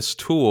with this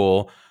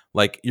tool,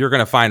 like, you're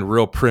going to find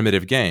real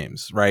primitive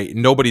games, right?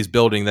 Nobody's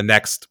building the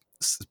next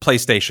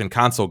PlayStation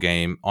console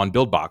game on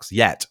BuildBox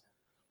yet,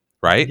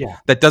 right? Yeah,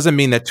 That doesn't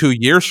mean that 2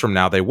 years from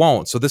now they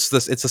won't. So this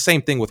it's the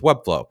same thing with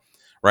Webflow,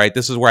 right?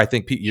 This is where I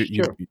think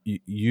sure.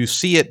 you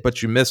see it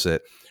but you miss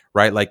it,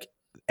 right? Like,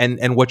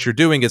 and what you're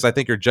doing is, I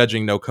think you're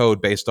judging no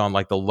code based on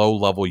like the low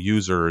level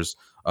users,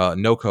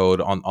 no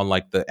code on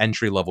like the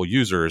entry level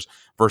users,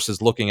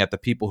 versus looking at the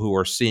people who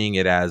are seeing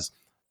it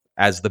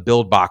as the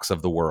build box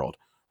of the world,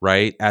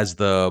 right? As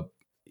the,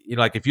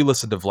 like if you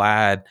listen to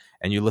Vlad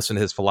and you listen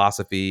to his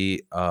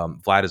philosophy,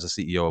 Vlad is the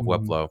CEO of Hmm.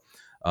 Webflow.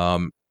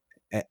 um,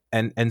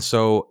 and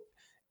so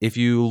if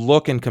you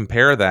look and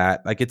compare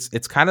that, like it's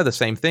kind of the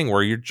same thing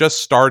where you're just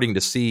starting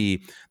to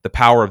see the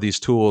power of these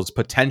tools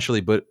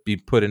potentially be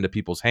put into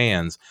people's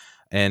hands.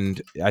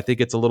 And I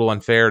think it's a little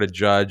unfair to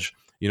judge,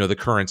 the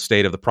current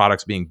state of the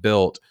products being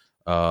built,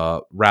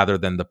 rather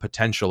than the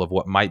potential of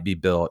what might be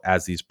built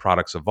as these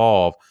products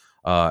evolve.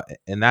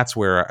 And that's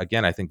where,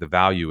 again, I think the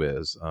value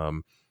is.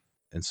 And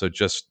so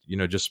just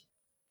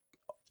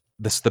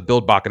this, the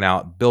build box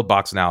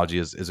analogy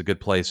is a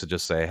good place to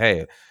just say,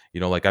 hey,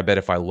 like I bet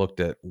if I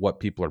looked at what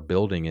people are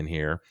building in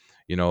here,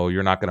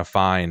 you're not going to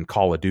find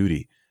Call of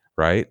Duty,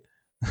 right?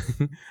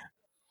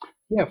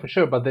 Yeah, for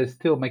sure, but they're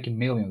still making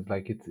millions.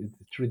 Like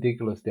it's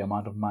ridiculous the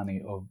amount of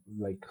money of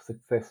like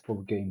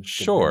successful games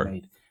that they Sure.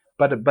 made.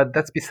 But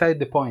that's beside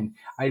the point.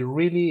 I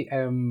really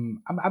I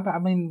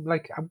mean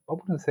like I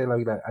wouldn't say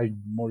like that.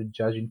 I'm more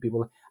judging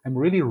people. I'm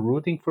really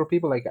rooting for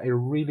people. Like I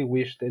really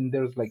wish. And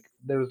there's like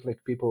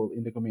people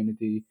in the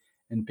community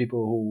and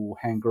people who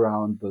hang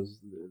around those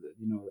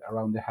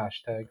around the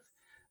hashtags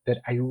that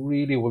I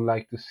really would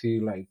like to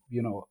see like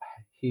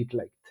hit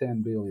like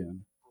 10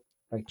 billion,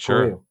 like for Sure.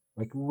 real,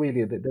 like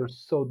really they're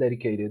so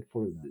dedicated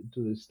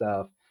to this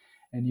stuff.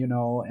 And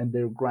and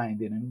they're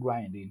grinding and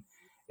grinding,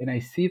 and I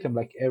see them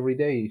like every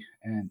day,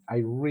 and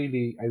I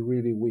really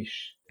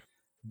wish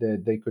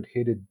that they could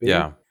hit it big.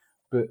 Yeah.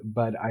 But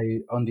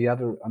I on the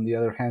other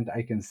hand,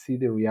 I can see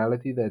the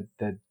reality that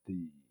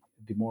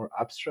the more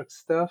abstract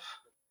stuff,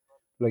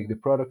 like the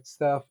product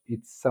stuff,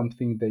 it's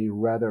something they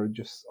rather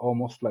just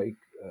almost like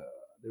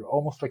they're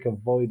almost like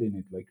avoiding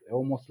it, like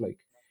almost like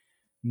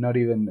not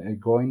even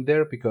going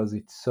there, because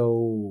it's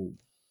so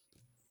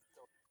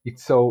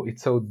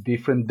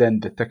different than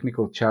the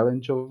technical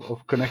challenge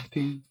of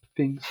connecting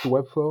things to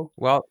Webflow,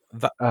 Well,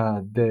 that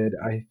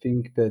I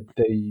think that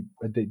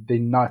they're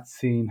not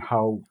seeing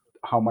how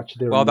much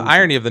they're Well, the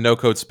irony losing. of the no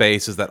code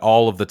space is that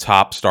all of the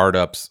top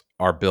startups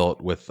are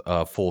built with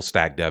a full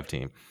stack dev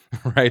team,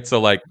 right? So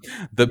like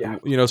Yeah,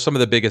 some of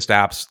the biggest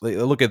apps,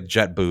 look at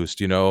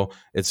JetBoost,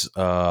 it's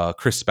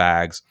Chris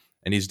Spags,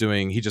 and he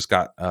just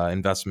got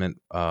investment,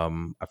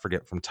 I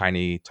forget, from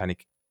Tiny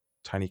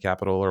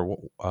Capital, or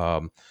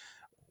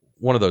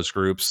one of those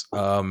groups.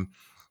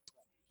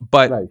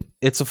 But right.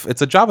 it's a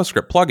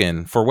JavaScript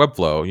plugin for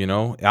Webflow.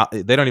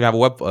 They don't even have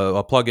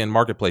a plugin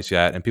marketplace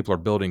yet, and people are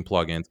building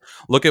plugins.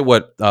 Look at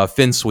what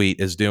FinSuite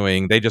is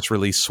doing. They just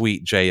released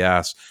Suite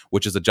JS,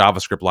 which is a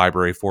JavaScript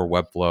library for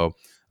Webflow.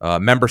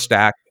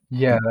 MemberStack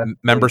Yeah, that's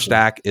crazy.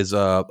 MemberStack is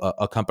a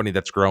company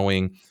that's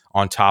growing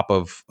on top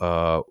of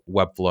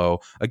Webflow,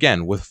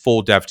 again with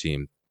full dev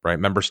team. Right,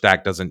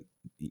 MemberStack doesn't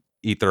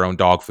eat their own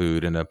dog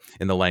food in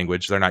the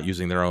language. They're not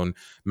using their own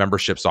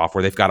membership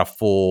software. They've got a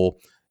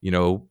you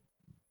know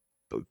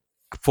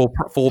full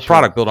Sure.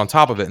 product built on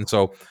top of it. And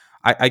so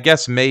I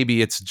guess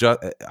maybe it's just,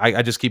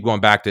 I just keep going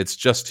back to, it's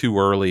just too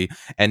early,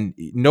 and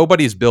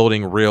nobody's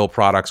building real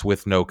products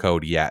with no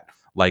code yet,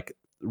 like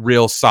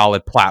real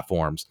solid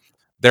platforms.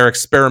 They're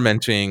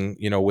experimenting,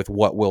 with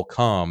what will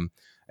come.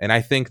 And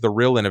I think the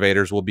real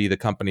innovators will be the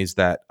companies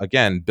that,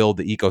 again, build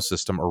the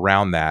ecosystem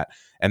around that,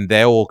 and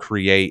they will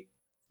create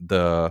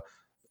the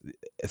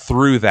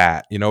through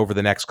that, over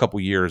the next couple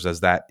years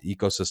as that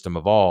ecosystem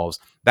evolves.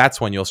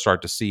 That's when you'll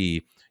start to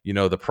see,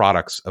 the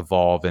products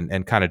evolve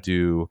and kind of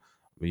do,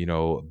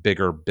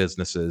 bigger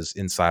businesses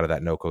inside of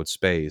that no code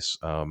space.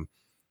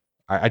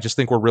 I just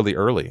think we're really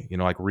early,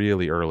 like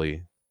really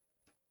early.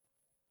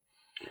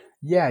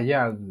 Yeah,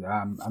 yeah.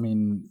 I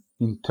mean,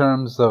 in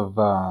terms of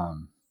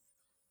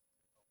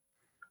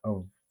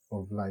of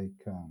like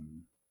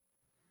I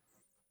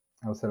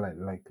would say like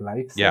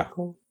life Yeah,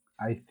 cycle.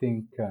 I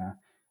think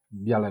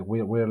yeah, like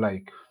we're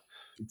like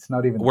it's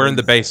not even we're in baby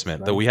the steps,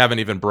 basement, though right? we haven't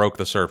even broke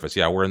the surface.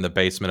 Yeah, we're in the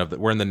basement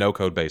we're in the no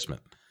code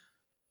basement.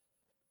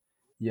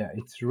 Yeah,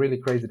 it's really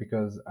crazy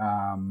because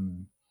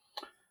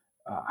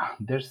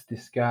there's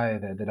this guy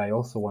that I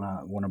also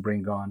wanna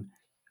bring on,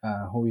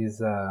 who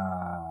is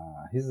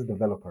he's a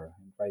developer,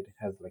 right? He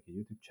has like a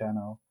YouTube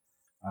channel.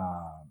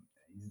 Um,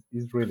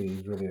 he's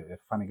really a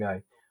funny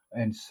guy,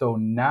 and so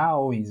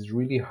now he's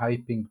really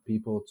hyping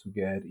people to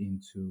get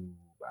into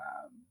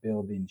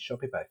building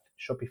Shopify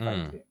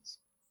Mm, themes.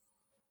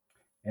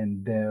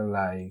 And they're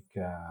like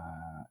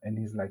and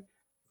he's like,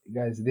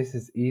 guys, this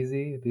is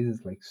easy, this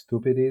is like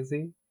stupid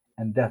easy,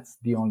 and that's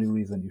the only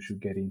reason you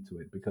should get into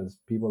it, because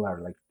people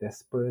are like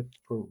desperate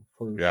for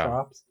yeah,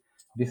 shops.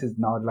 This is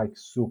not like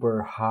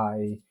super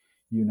high,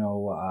 you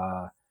know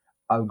uh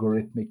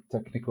algorithmic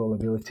technical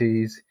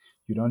abilities.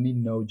 You don't need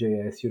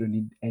Node.js, you don't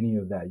need any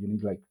of that. You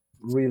need like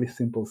really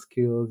simple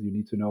skills. You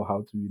need to know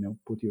how to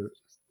put your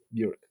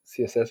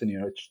CSS and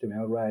your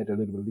HTML right, a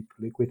little bit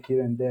liquid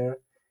here and there,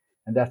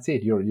 and that's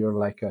it. You're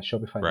like a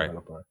Shopify right,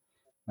 developer.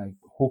 Like,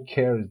 who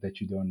cares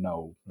that you don't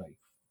know like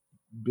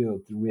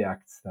build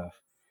React stuff?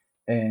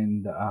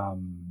 And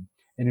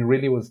he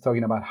really was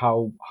talking about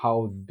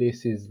how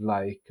this is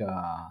like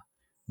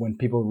when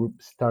people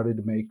started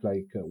to make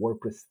like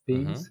WordPress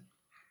Hmm. themes,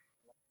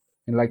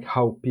 and like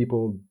how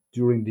people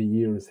during the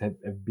years have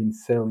been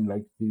selling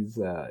like these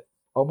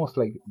almost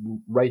like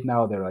right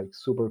now they're like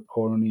super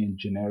corny and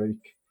generic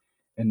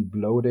and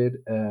bloated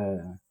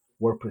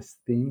WordPress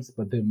themes,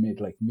 but they made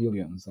like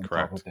millions on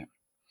top of Correct. them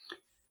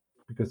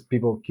because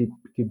people keep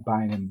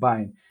buying and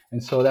buying.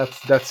 And so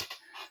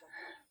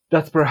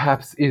that's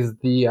perhaps is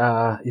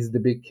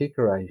the big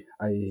kicker,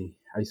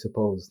 I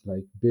suppose,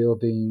 like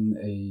building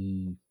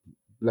a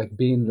like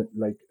being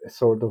like a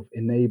sort of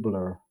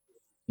enabler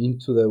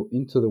into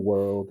the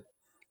world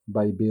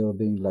by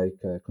building like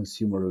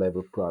consumer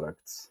level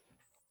products,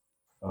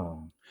 uh,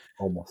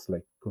 almost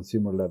like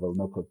consumer level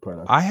no code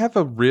I products. have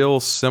a real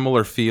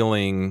similar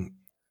feeling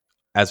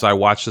as I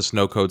watch this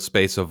no code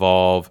space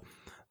evolve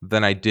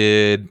than I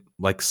did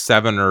like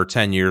 7 or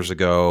 10 years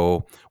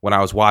ago when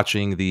I was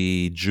watching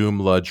the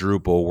Joomla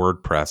Drupal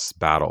WordPress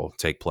battle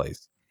take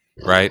place.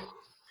 Right.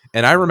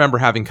 And I remember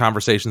having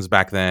conversations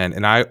back then,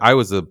 and I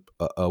was a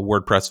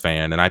WordPress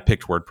fan, and I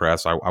picked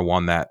WordPress. I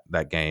won that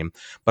game,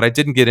 but I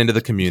didn't get into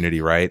the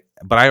community, right?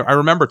 But I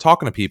remember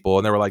talking to people,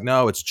 and they were like,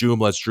 "No, it's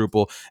Joomla, it's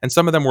Drupal," and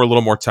some of them were a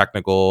little more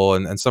technical,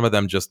 and some of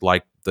them just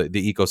like the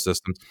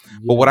ecosystem.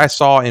 But what Yeah, I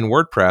saw in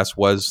WordPress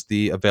was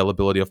the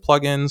availability of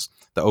plugins,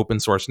 the open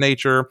source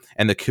nature,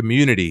 and the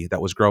community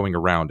that was growing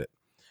around it.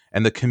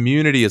 And the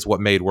community is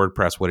what made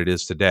WordPress what it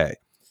is today,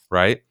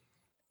 right?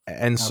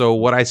 And so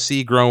what I absolutely.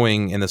 see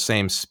growing in the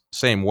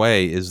same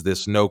way is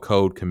this no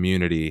code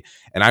community.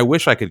 And I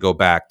wish I could go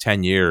back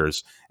 10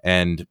 years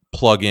and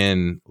plug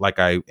in like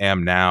I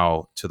am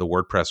now to the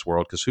WordPress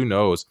world, because who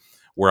knows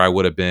where I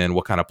would have been,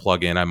 what kind of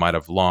plugin I might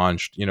have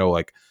launched,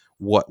 like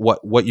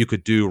what you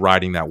could do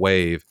riding that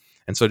wave.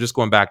 And so just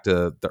going back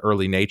to the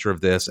early nature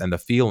of this and the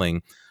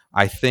feeling,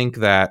 I think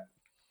that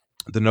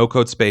the no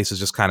code space is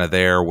just kind of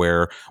there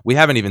where we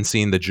haven't even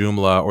seen the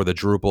Joomla or the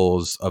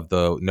Drupals of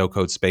the no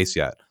code space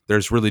yet.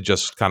 There's really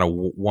just kind of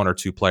one or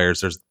two players.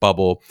 There's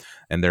Bubble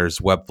and there's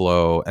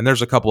Webflow and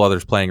there's a couple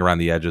others playing around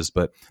the edges,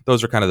 but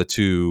those are kind of the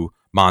two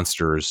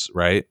monsters,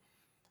 right?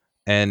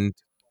 And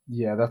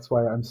Yeah, that's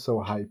why I'm so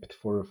hyped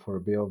for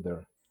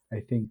Builder. I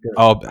think they're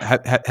oh,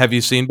 have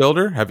you seen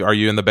Builder? Are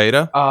you in the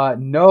beta?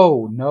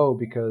 no,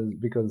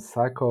 because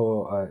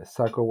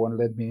Sako won't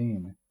let me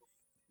in.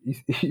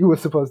 He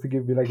was supposed to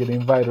give me like an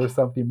invite or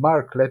something.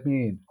 Mark, let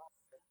me in.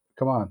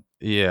 Come on.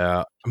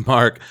 Yeah,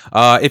 Mark.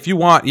 If you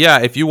want,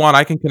 yeah, if you want,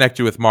 I can connect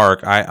you with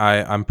Mark.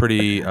 I'm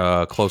pretty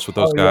close with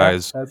those Oh yeah,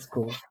 guys. that's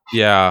cool.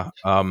 Yeah.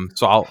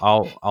 So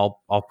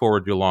I'll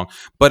forward you along.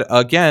 But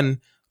again,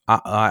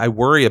 I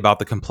worry about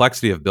the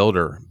complexity of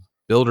Builder.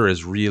 Builder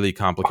is really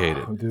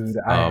complicated. Oh, dude,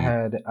 Um,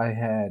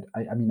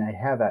 I mean, I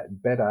have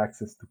that better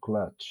access to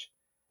Clutch,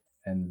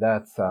 and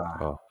that's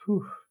oh,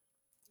 whew,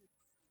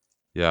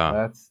 yeah.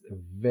 that's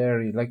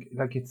very like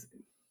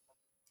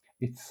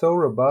it's so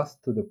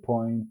robust to the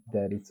point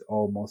that it's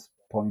almost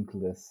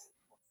pointless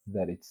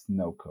that it's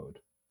no code.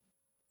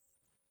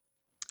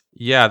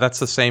 Yeah, that's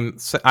the same.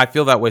 I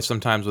feel that way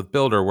sometimes with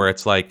Builder, where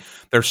it's like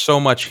there's so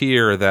much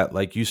here that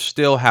like you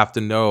still have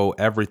to know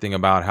everything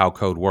about how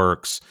code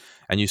works,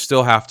 and you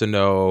still have to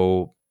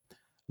know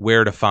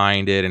where to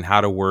find it and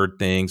how to word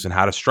things and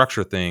how to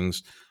structure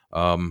things.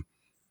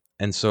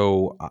 And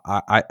so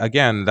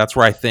again, that's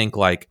where I think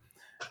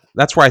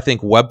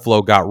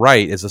Webflow got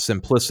right is the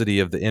simplicity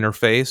of the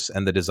interface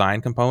and the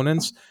design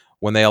components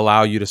when they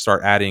allow you to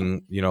start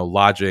adding,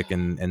 logic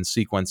and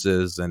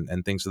sequences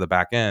and things to the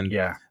back end,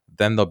 Yeah,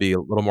 then they'll be a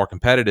little more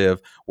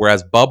competitive.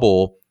 Whereas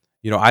Bubble,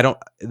 I don't,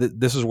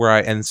 this is where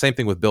and same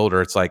thing with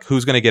Builder. It's like,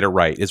 who's going to get it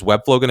right? Is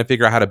Webflow going to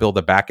figure out how to build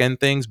the back end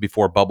things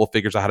before Bubble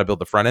figures out how to build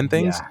the front end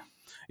things?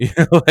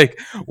 yeah, Like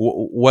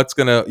what's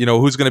gonna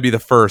who's gonna be the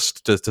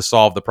first to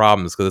solve the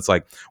problems, because it's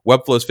like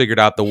Webflow's figured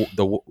out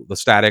the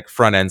static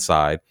front end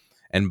side,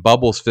 and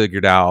Bubble's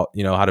figured out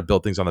how to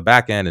build things on the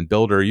back end. And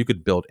Builder, you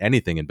could build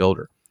anything in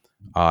Builder.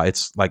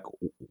 It's like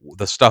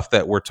the stuff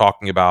that we're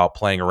talking about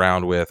playing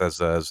around with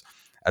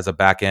as a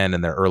back end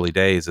in their early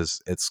days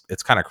is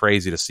it's kind of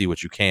crazy to see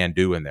what you can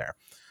do in there.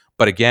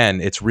 But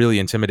again, it's really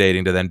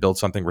intimidating to then build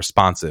something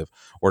responsive,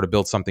 or to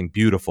build something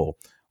beautiful,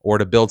 or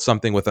to build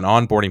something with an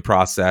onboarding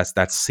process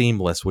that's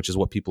seamless, which is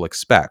what people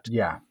expect.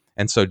 yeah,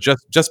 And so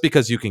just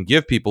because you can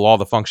give people all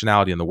the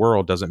functionality in the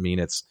world doesn't mean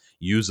it's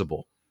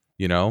usable,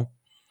 you know?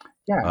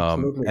 yeah,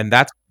 absolutely. And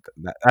that's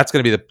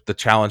going to be the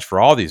challenge for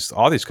all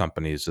these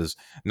companies, is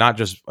not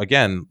just,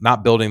 again,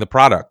 not building the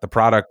product. The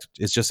product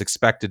is just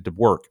expected to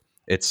work.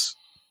 It's,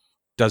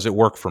 does it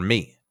work for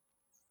me?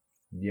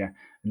 Yeah,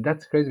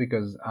 that's crazy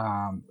because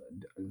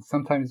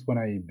sometimes when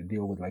I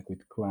deal with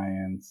with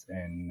clients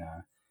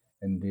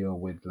and deal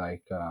with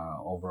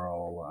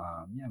overall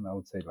yeah, I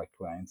would say like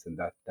clients and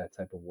that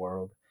type of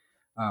world,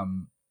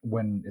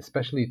 when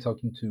especially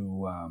talking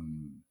to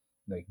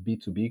like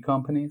B2B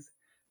companies,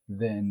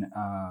 then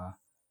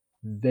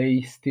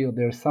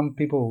there's some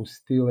people who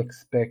still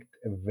expect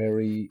a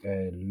very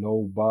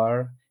low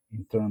bar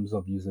in terms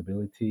of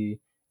usability,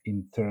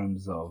 in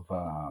terms of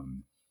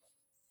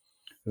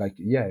like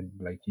yeah,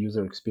 like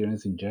user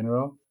experience in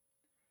general.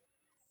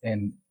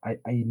 And I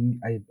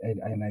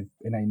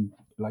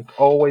like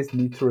always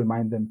need to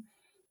remind them,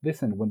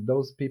 listen, when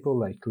those people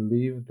like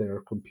leave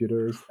their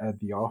computers at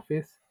the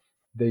office,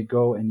 they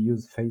go and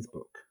use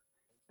Facebook,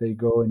 they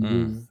go and Mm.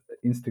 use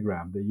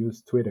Instagram, they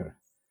use Twitter,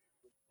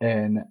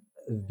 and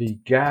the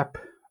gap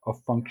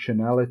of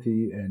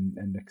functionality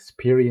and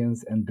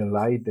experience and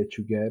delight that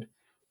you get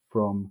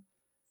from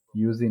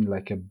using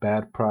like a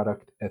bad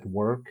product at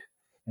work,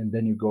 and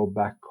then you go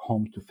back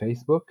home to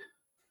Facebook,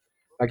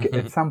 like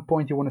at some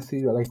point you want to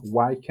see like,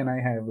 why can I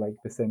have like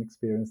the same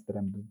experience that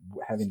I'm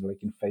having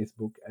like in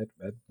Facebook at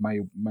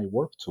my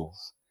work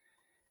tools?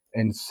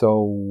 And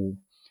so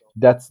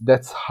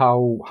that's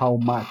how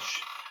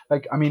much,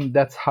 like, I mean,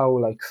 that's how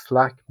like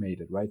Slack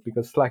made it, right?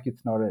 Because Slack,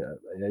 it's not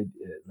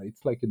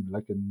it's like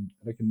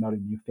not a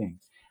new thing.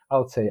 I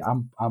would say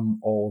I'm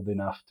old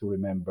enough to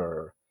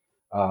remember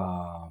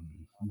um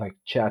like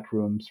chat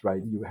rooms,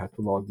 right? You had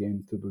to log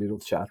into the little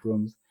chat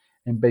rooms,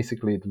 and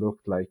basically it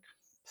looked like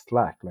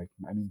Slack. Like,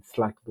 I mean,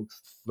 Slack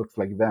looks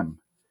like them,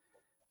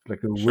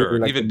 like a Sure.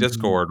 like Even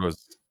Discord was,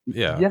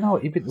 yeah. you know,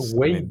 even I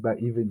way, mean, but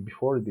even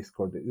before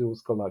Discord, it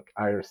was called like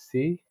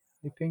IRC,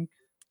 I think.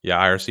 yeah,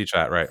 IRC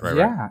chat, right, right, right.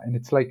 Yeah, and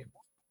it's like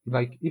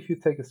if you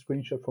take a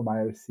screenshot from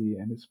IRC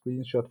and a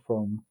screenshot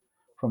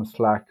from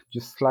Slack,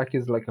 just Slack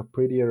is like a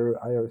prettier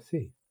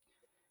IRC,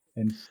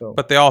 and so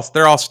But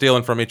they're all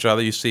stealing from each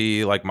other. You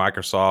see, like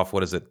Microsoft,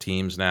 what is it,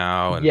 Teams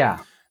now, yeah,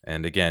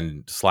 and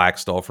again, Slack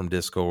stole from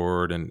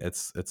Discord, and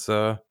it's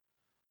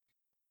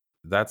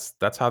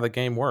that's how the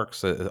game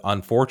works.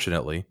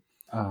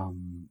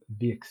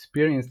 the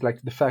experience,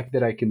 like the fact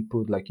that I can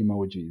put like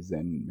emojis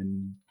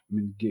and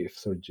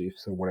gifs or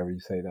gifs or whatever you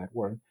say that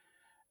word,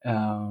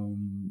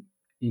 um,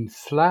 in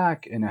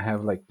Slack, and I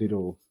have like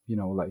little,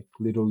 like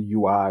little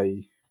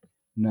UI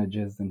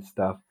nudges and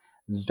stuff.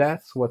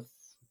 That's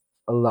what's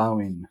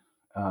allowing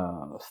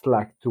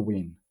Slack to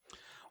win.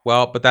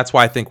 Well, but that's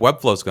why I think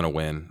Webflow is going to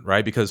win,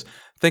 right? Because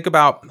think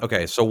about,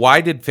 okay, so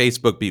why did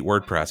Facebook beat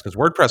WordPress? Because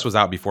WordPress was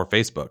out before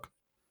Facebook.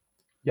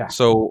 Yeah.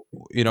 So,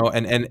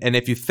 and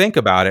if you think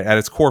about it, at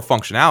its core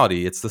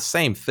functionality, it's the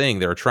same thing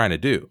they were trying to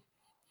do.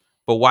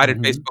 But why did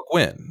Hmm. Facebook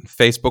win?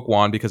 Facebook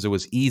won because it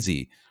was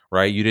easy,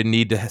 right? You didn't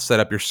need to set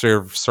up your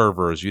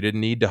servers. You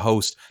didn't need to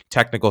host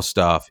technical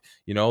stuff.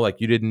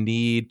 Like you didn't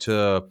need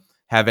to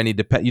have any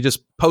depend. You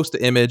just post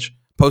an image,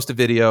 post a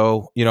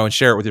video, and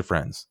share it with your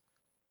friends,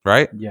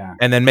 right? Yeah.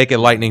 And then make it Yeah.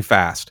 lightning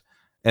fast.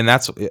 And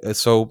that's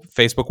so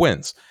Facebook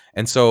wins.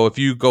 And so if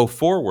you go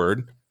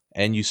forward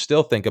and you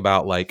still think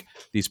about like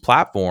these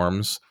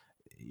platforms,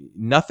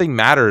 nothing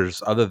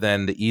matters other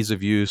than the ease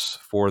of use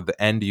for the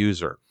end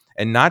user,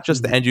 and not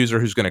just the Hmm. end user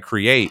who's going to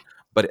create,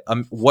 but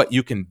what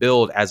you can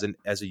build as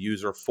a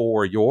user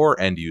for your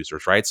end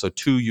users, right? So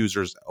two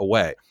users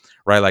away,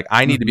 right? Like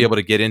I need to be Hmm. able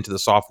to get into the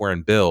software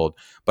and build,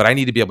 but I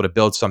need to be able to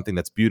build something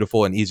that's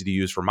beautiful and easy to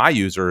use for my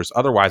users.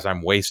 Otherwise,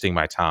 I'm wasting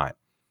my time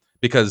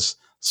because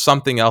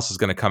something else is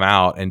going to come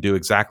out and do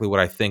exactly what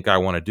I think I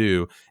want to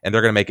do, and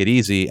they're going to make it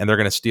easy, and they're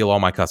going to steal all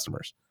my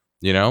customers,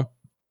 you know?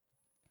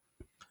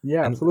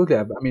 Yeah, And absolutely.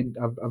 I mean,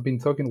 I've been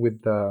talking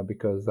with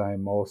because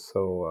I'm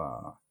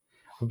also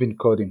I've been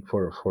coding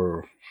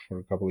for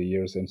a couple of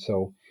years, and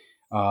so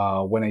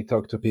when I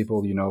talk to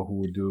people,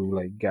 who do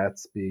like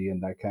Gatsby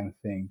and that kind of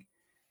thing,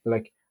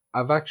 like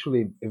I've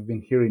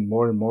been hearing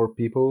more and more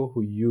people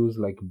who use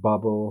like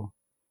Bubble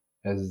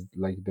as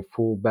like the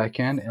full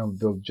backend, and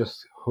they'll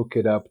just hook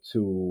it up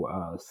to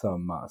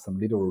some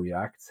little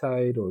React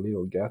side or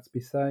little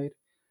Gatsby side,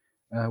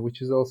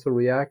 which is also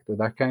React or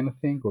that kind of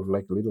thing, or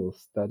like a little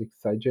static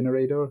site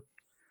generator,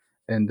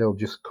 and they'll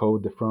just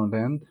code the front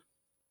end.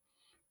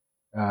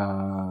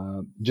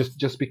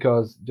 Just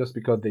because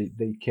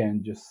they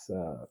can just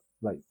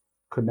like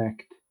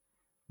connect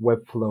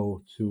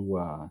Webflow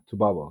to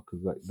Bubble,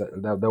 because like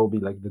that would be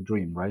like the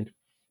dream, right?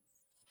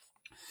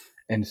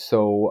 And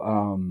so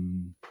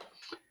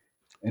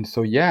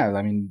yeah,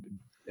 I mean,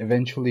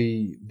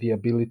 eventually the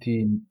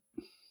ability.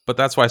 but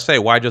that's why I say,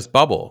 why just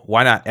Bubble?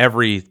 Why not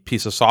every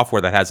piece of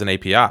software that has an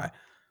API?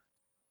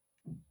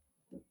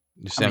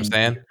 You I see what I'm mean,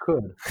 saying? you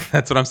could.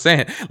 That's what I'm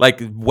saying. Like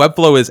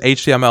Webflow is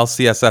HTML,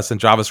 CSS, and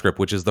JavaScript,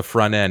 which is the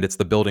front end. It's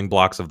the building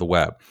blocks of the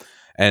web.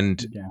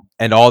 And Yeah.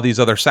 and all these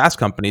other SaaS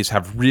companies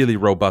have really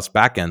robust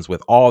backends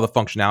with all the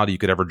functionality you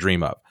could ever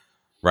dream of,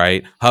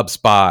 right?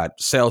 HubSpot,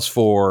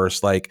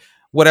 Salesforce, like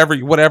whatever,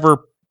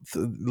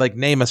 like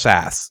name a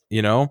SaaS.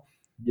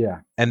 Yeah.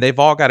 And they've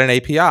all got an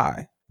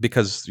API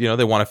because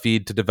they want to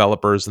feed to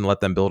developers and let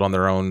them build on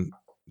their own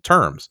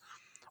terms.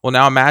 Well,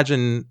 now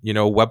imagine,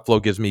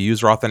 Webflow gives me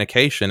user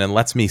authentication and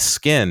lets me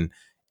skin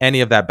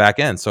any of that back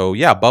end. So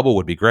yeah, Bubble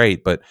would be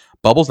great, but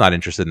Bubble's not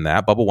interested in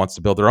that. Bubble wants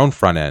to build their own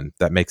front end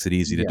that makes it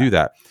easy to Yeah. do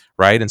that,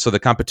 right? And so the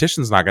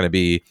competition's not going to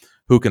be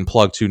who can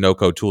plug two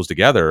no-code tools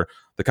together.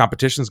 The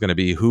competition is going to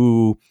be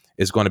who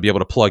is going to be able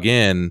to plug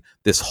in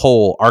this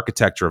whole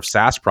architecture of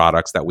SaaS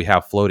products that we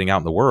have floating out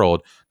in the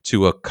world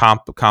to a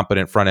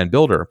competent front end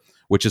builder,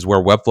 which is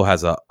where Webflow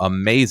has an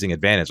amazing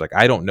advantage. Like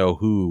I don't know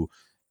who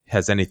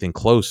has anything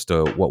close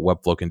to what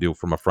Webflow can do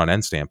from a front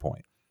end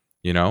standpoint.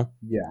 you know.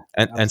 Yeah,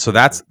 And so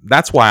absolutely.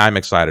 that's why I'm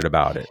excited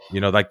about it.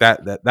 You know, like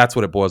that's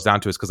what it boils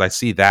down to, is because I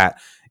see that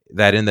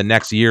in the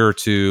next year or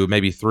two,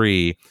 maybe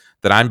three,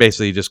 that I'm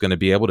basically just going to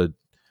be able to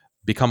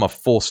become a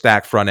full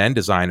stack front end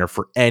designer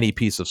for any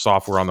piece of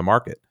software on the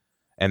market.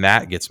 And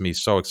that gets me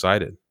so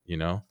excited, you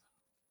know?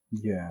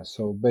 Yeah,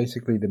 so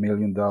basically the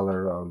million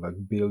dollar or like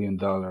billion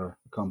dollar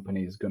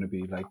company is going to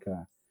be like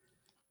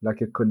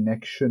a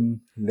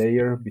connection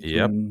layer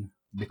Yep.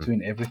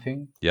 between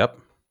everything. Yep.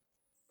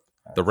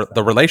 That's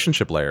The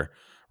relationship layer,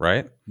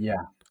 right?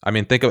 yeah, I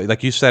mean, think of it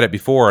like you said it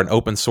before, an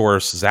open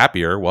source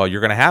Zapier. Well,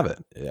 you're going to have it.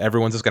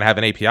 Everyone's just going to have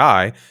an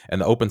API, and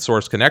the open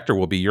source connector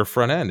will be your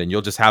front end, and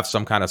you'll just have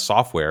some kind of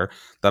software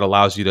that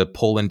allows you to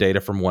pull in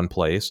data from one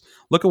place.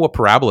 Look at what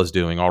Parabola is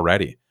doing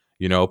already.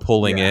 You know,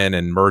 pulling yeah. in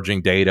and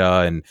merging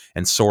data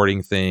and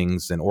sorting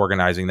things and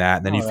organizing that,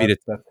 and then you No, feed it.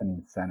 that's an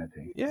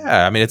insanity.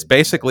 Yeah, I What mean, it's they're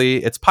doing there.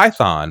 basically it's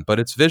Python, but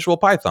it's visual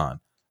Python.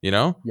 You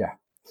know, Yeah,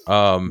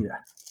 um, yeah,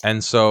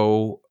 and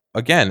so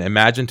again,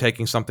 imagine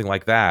taking something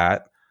like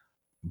that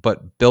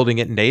but building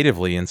it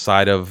natively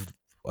inside of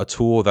a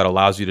tool that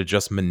allows you to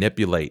just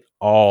manipulate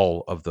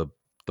all of the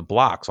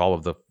blocks, all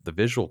of the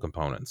visual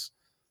components.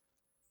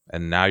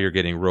 And now you're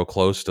getting real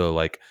close to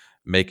like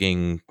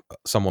making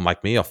someone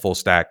like me a full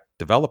stack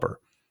developer.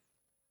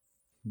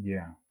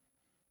 yeah.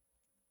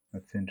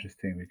 That's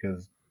interesting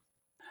because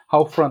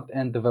how front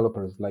end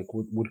developers like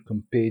would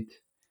compete.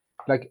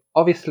 Like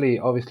obviously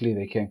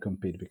they can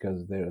compete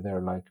because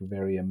they're like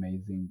very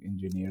amazing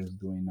engineers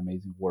doing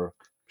amazing work,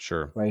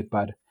 Sure. right?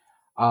 But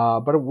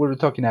we're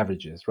talking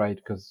averages, right?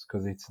 Because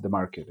it's the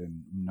market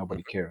and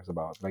nobody cares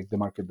about, like, the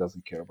market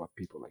doesn't care about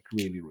people like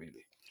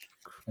really.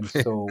 And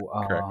so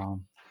Correct.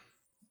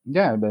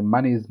 yeah, but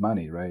money is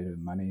money, right?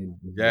 And money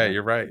is Yeah, what.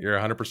 you're right. You're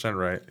 100%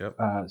 right. Yep.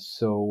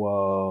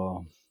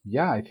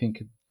 Yeah, I think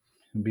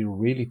it'd be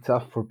really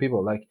tough for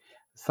people. Like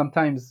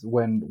sometimes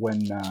when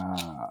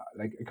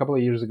like a couple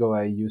of years ago,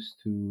 I used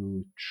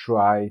to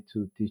try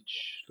to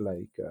teach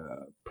like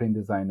print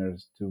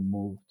designers to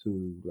move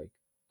to like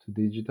to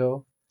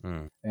digital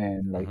Mm.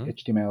 and like Hmm.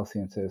 HTML,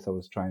 CSS. I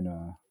was trying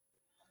to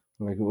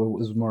like it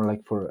was more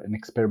like for an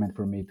experiment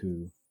for me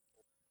to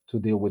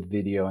deal with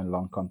video and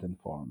long content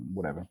form,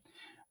 whatever.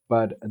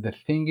 But the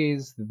thing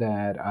is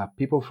that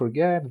people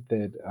forget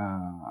that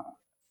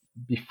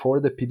before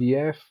the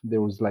PDF,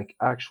 there was like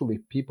actually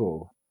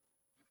people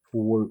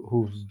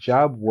whose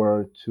job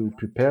were to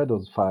prepare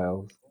those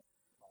files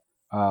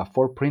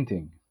for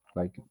printing.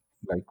 Like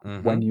like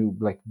when Hmm. you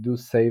like do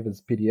save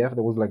as PDF,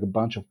 there was like a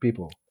bunch of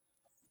people.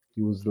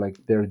 It was like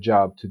their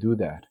job to do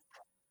that.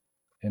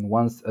 And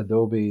once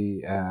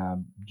Adobe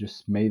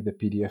just made the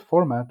PDF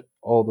format,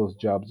 all those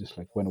jobs just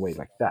like went away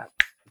like that,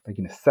 like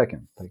in a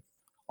second. Like,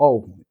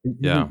 oh,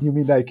 Yeah. you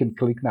mean I can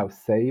click now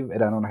save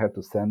and I don't have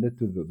to send it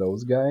to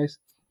those guys?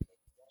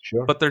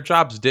 Sure. But their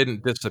jobs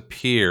didn't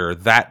disappear.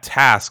 That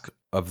task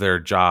of their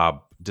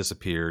job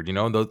disappeared. You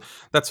know, and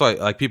that's why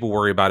like people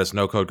worry about, is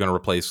no code going to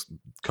replace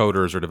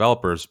coders or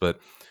developers? But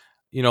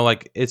you know,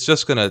 like it's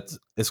gonna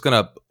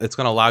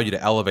allow you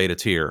to elevate a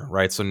tier,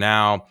 right? So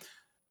now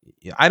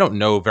I don't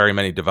know very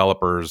many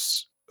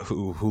developers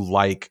who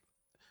like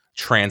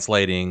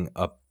translating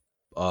a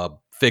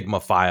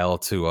Figma file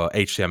to a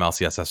HTML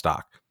CSS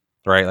doc,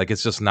 right? Like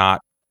it's just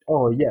not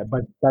Oh yeah,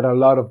 but a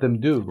lot of them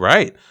do.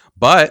 right.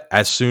 But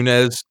as soon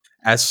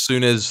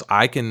as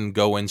I can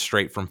go in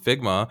straight from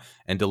Figma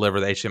and deliver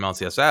the HTML and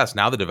CSS,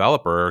 now the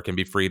developer can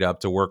be freed up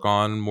to work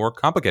on more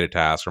complicated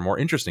tasks or more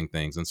interesting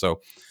things. And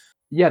so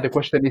Yeah, the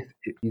question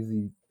is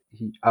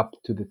he up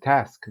to the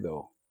task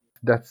though?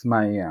 That's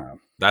my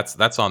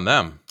that's on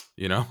them,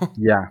 you know.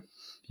 yeah,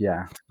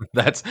 yeah,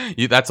 That's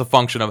a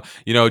function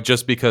of,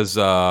 just because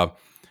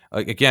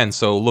again,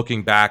 so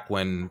looking back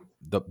when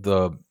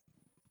the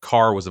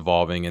car was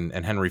evolving,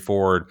 and Henry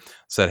Ford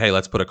said, "Hey,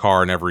 let's put a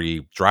car in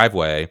every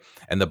driveway,"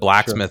 and the sure.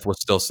 blacksmith was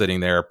still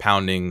sitting there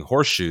pounding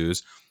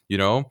horseshoes, you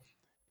know,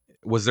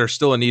 was there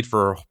still a need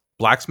for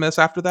blacksmiths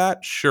after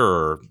that?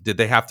 Sure. Did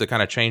they have to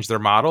kind of change their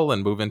model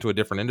and move into a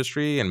different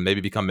industry and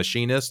maybe become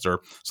machinists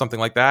or something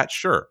like that?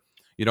 Sure.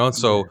 And Yeah.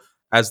 so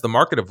as the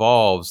market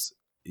evolves,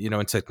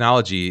 and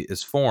technology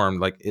is formed,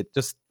 like it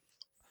just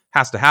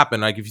has to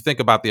happen. Like if you think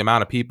about the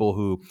amount of people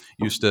who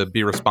used to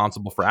be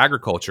responsible for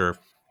agriculture,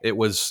 it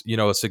was,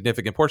 a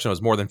significant portion. It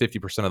was more than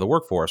 50% of the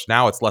workforce.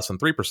 Now it's less than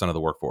 3% of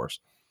the workforce.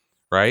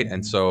 Right.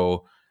 And Hmm.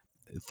 so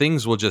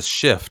things will just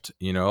shift,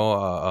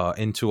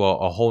 into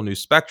a whole new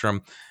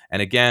spectrum.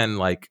 And again,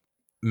 like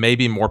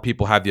maybe more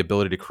people have the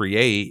ability to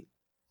create,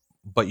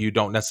 but you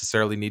don't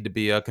necessarily need to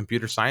be a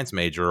computer science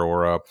major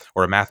or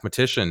a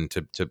mathematician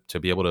to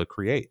be able to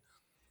create.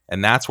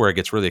 And that's where it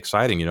gets really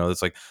exciting.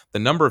 It's like the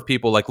number of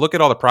people, like look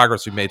at all the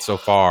progress we've made so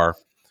far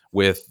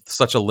with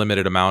such a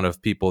limited amount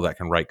of people that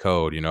can write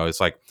code. It's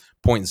like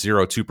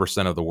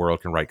 0.02% of the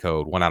world can write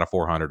code, 1 out of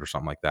 400 or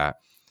something like that.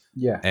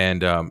 Yeah.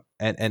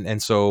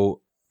 And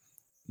so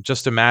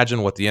just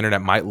imagine what the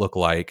internet might look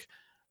like.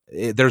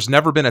 There's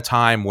never been a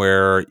time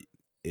where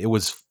it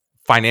was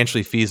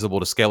financially feasible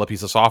to scale a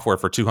piece of software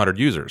for 200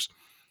 users.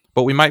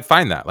 But we might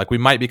find that. Like we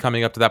might be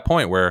coming up to that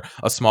point where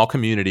a small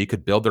community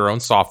could build their own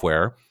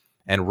software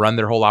and run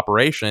their whole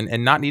operation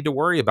and not need to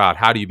worry about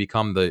how do you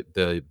become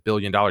the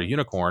billion-dollar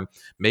unicorn.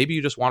 Maybe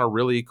you just want a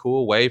really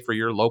cool way for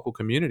your local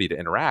community to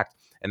interact.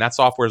 And that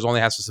software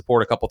only has to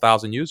support a couple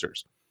thousand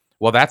users.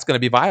 Well, that's going to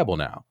be viable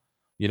now.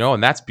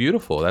 And that's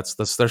beautiful. That's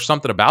there's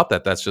something about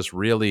that that's just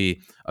really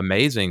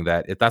amazing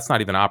that that's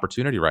not even an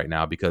opportunity right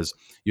now because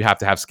you have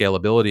to have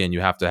scalability and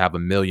you have to have a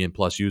million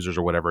plus users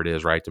or whatever it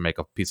is, right, to make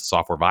a piece of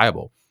software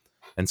viable.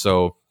 And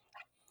so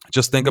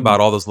just think Mm. about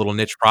all those little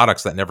niche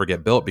products that never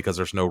get built because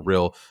there's no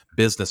real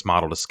business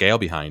model to scale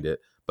behind it,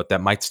 but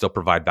that might still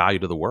provide value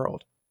to the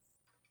world.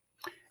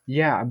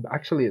 Yeah,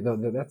 actually,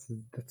 that's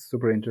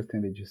super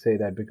interesting that you say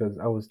that because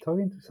I was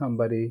talking to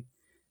somebody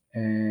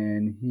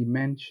and he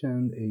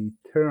mentioned a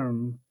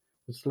term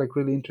that's like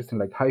really interesting,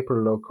 like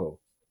hyper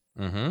local.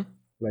 Mm-hmm.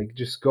 Like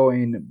just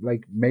going,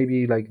 like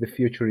maybe like the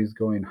future is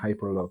going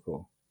hyper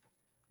local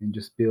and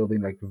just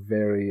building like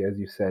very, as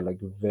you said, like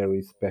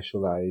very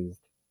specialized,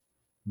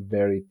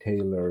 very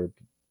tailored,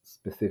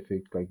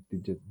 specific like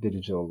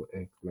digital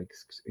like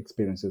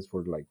experiences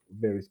for like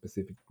very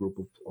specific group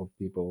of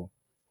people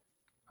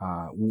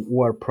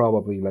who are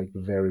probably like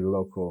very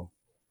local,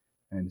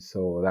 and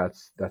so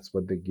that's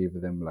what they give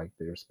them like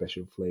their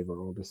special flavor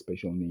or the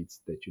special needs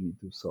that you need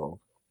to solve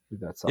with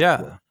that Yeah.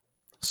 software.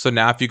 So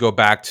now if you go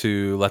back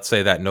to, let's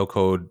say, that no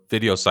code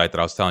video site that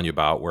I was telling you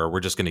about, where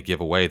we're just going to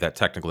give away that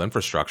technical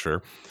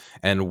infrastructure,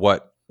 and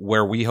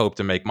where we hope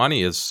to make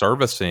money is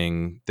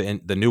servicing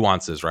the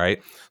nuances,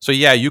 right? So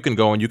yeah, you can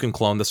go and you can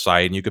clone the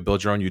site and you could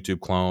build your own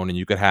YouTube clone and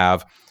you could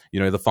have,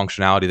 the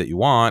functionality that you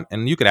want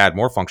and you could add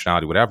more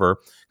functionality, whatever.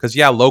 Because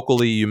yeah,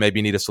 locally you maybe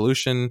need a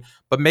solution,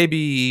 but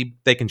maybe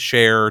they can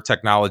share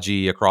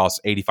technology across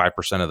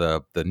 85%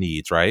 of the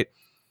needs, right?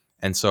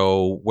 And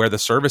so where the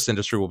service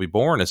industry will be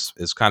born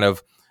is kind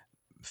of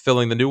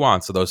filling the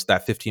nuance of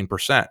that 15%,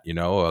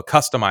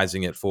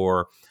 customizing it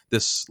for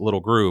this little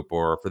group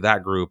or for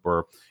that group,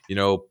 or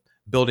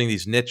building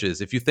these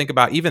niches. If you think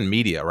about even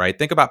media, right,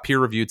 think about peer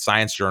reviewed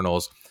science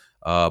journals,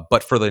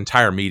 but for the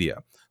entire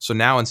media. So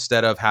now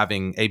instead of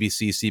having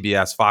ABC,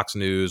 CBS, Fox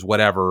News,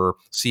 whatever,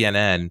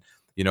 CNN,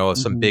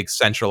 some Hmm. big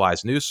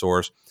centralized news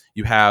source,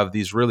 you have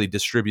these really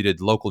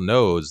distributed local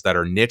nodes that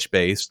are niche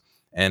based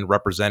and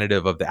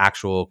representative of the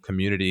actual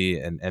community,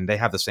 and they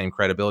have the same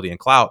credibility and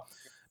clout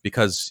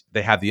because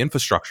they have the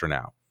infrastructure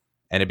now,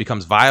 and it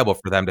becomes viable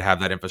for them to have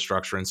that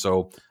infrastructure. And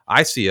so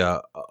I see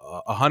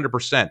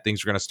 100%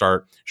 things are going to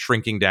start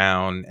shrinking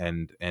down,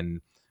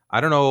 and I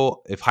don't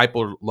know if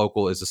hyper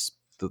local is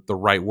the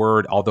right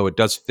word, although it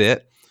does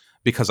fit,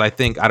 because I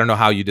don't know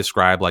how you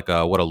describe like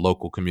what a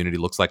local community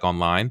looks like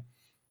online,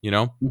 you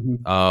know, Hmm.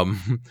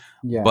 um,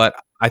 Yeah. but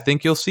I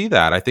think you'll see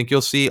that. I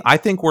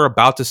think we're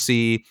about to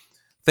see.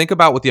 Think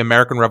about what the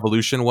American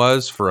Revolution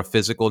was for a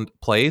physical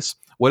place.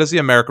 What does the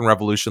American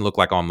Revolution look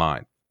like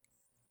online?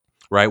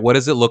 Right? What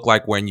does it look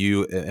like when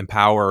you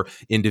empower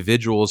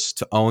individuals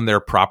to own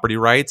their property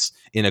rights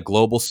in a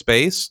global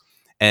space,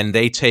 and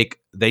they take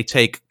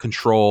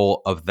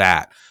control of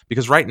that?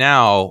 Because right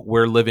now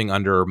we're living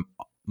under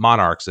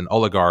monarchs and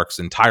oligarchs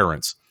and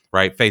tyrants,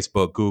 right?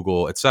 Facebook,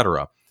 Google,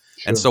 etc.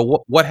 And Sure.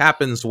 so what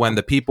happens when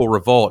the people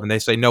revolt and they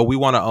say, no, we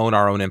want to own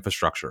our own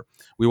infrastructure.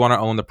 We want to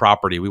own the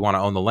property, we want to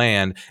own the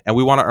land, and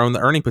we want to own the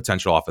earning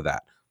potential off of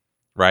that,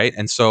 right?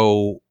 And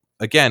so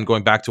again,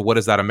 going back to what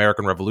does that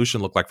American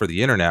Revolution look like for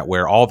the internet,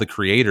 where all the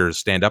creators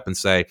stand up and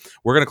say,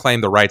 we're going to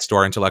claim the rights to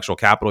our intellectual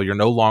capital. You're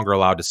no longer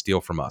allowed to steal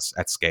from us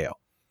at scale.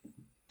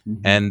 Hmm.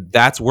 And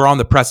we're on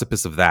the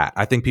precipice of that.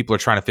 I think people are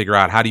trying to figure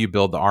out how do you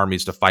build the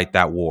armies to fight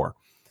that war.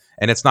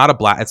 And it's not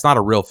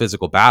a real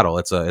physical battle.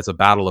 It's a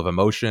battle of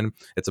emotion.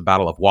 It's a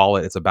battle of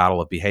wallet. It's a battle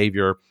of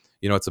behavior.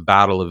 It's a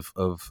battle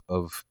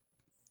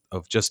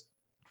of just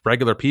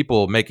regular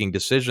people making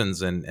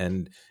decisions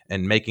and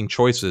making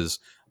choices,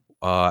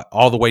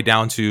 all the way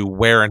down to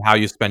where and how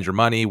you spend your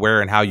money, where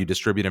and how you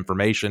distribute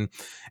information.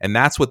 And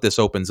that's what this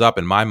opens up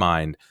in my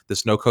mind.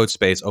 This no code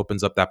space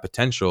opens up that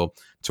potential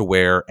to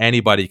where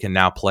anybody can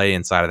now play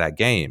inside of that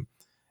game.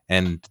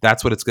 And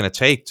that's what it's going to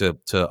take to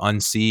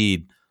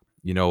unseed,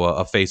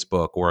 a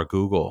Facebook or a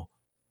Google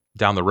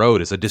down the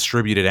road, is a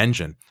distributed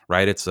engine,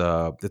 right? It's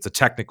a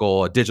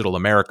technical, a digital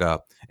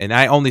America. And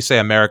I only say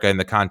America in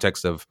the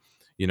context of,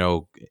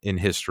 in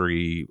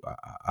history.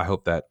 I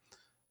hope that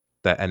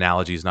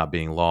analogy is not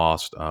being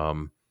lost.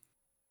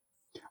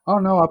 Oh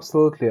no,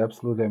 absolutely,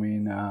 absolutely. I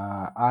mean,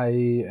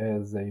 I,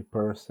 as a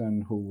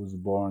person who was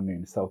born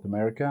in South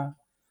America,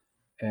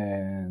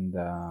 and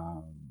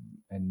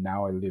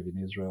now I live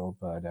in Israel,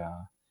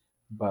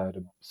 but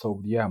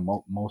so yeah,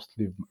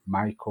 mostly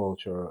my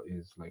culture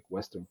is like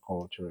Western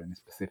culture and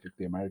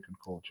specifically American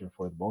culture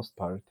for the most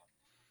part.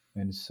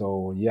 And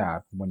so yeah,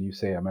 when you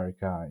say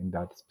America in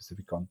that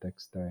specific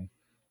context,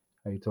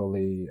 I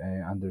totally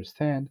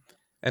understand.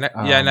 And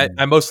I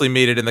Um, mostly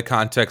mean it in the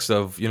context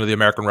of the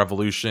American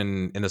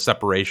Revolution and the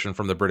separation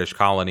from the British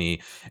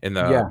colony in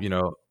the yeah.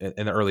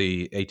 in the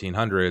early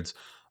 1800s.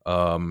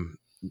 Um,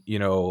 you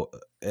know,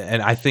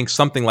 and I think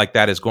something like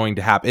that is going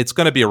to happen. It's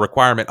going to be a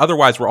requirement.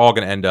 Otherwise, we're all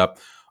going to end up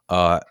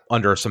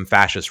under some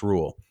fascist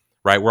rule.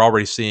 Right, we're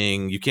already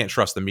seeing you can't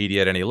trust the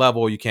media at any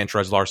level. You can't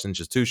trust large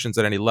institutions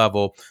at any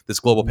level. This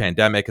global Hmm.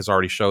 pandemic has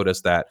already showed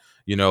us that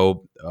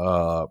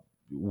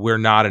we're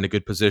not in a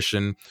good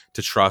position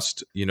to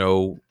trust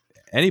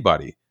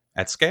anybody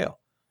at scale.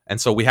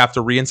 And so we have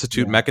to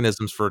reinstitute Yeah.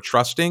 mechanisms for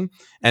trusting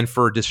and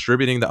for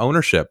distributing the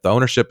ownership. The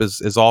ownership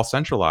is all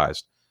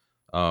centralized.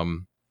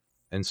 Um,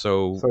 and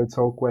so, So it's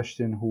all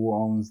question who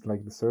owns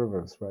like the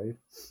servers, right?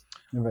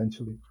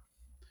 Eventually.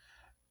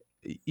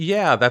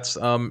 yeah, that's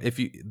if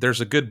you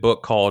there's a good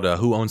book called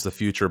 "Who Owns the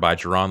Future" by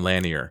Jaron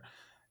Lanier,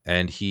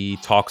 and he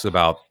talks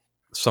about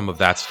some of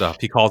that stuff.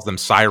 He calls them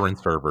siren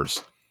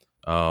servers.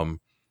 Um,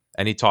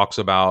 and he talks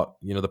about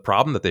the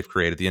problem that they've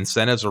created. The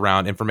incentives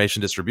around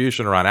information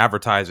distribution, around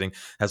advertising,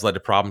 has led to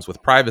problems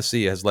with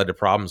privacy, has led to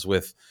problems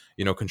with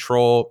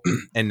control,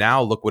 and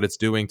now look what it's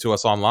doing to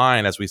us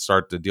online as we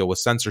start to deal with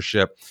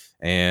censorship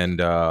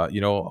and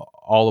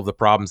all of the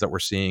problems that we're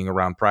seeing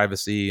around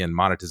privacy and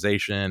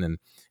monetization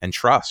and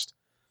trust.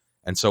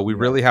 And so we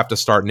Yeah. really have to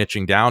start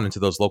niching down into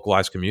those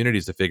localized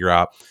communities to figure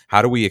out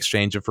how do we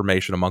exchange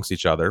information amongst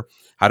each other?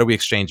 How do we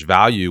exchange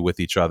value with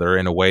each other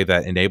in a way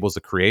that enables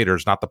the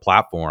creators, not the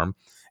platform?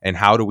 And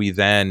how do we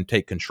then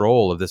take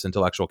control of this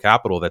intellectual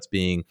capital that's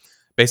being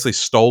basically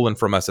stolen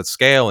from us at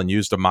scale and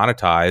used to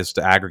monetize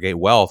to aggregate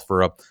wealth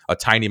for a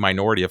tiny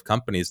minority of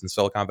companies in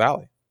Silicon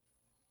Valley?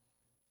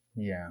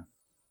 Yeah.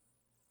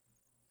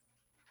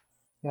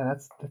 Yeah,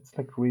 that's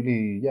like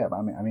really, yeah.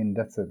 I mean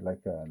that's a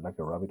like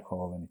a rabbit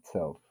hole in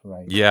itself,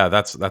 right? Yeah,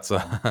 that's Um,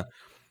 a.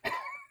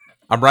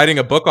 I'm writing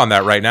a book on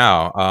that right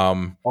now.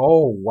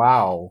 oh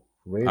wow,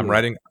 I'm really?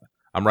 writing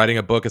I'm writing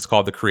a book. It's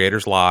called The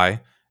Creator's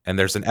Lie, and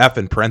there's an F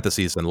in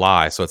parentheses in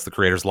lie, so it's the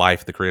creator's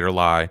life, the creator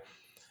lie,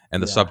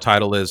 and the Yeah,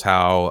 subtitle is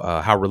how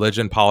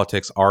religion,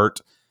 politics,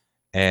 art,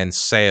 and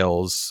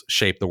sales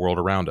shape the world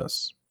around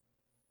us.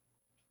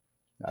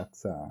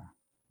 that's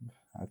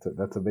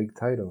that's a big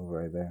title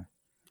right there.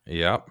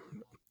 Yep.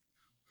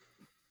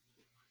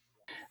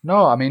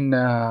 No, I mean,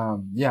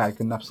 yeah, I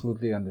can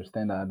absolutely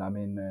understand that. I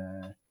mean,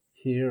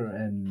 here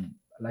and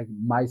like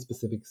my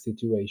specific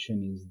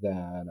situation is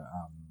that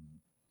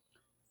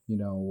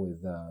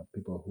with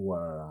people who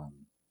are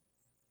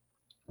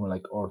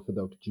like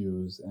Orthodox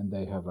Jews, and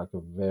they have like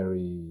a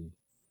very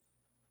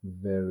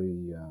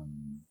very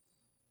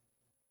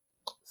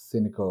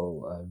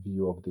cynical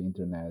view of the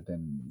internet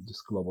and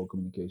just global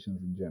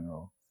communications in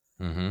general.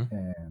 Mm-hmm.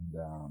 And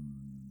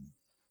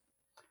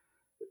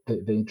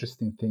the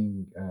interesting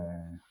thing,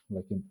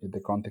 like in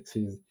the context,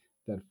 is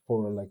that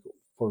for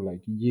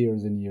like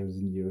years and years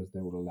and years,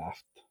 they would have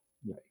laughed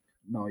like,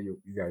 "No, you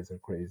guys are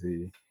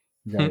crazy.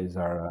 You guys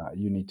are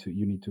you need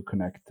to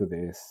connect to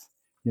this.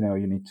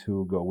 You need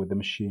to go with the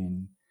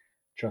machine,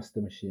 trust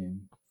the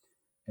machine."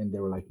 And they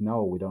were like,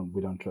 "No, we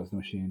don't trust the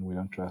machine. We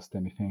don't trust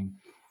anything."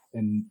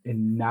 And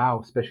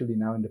now, especially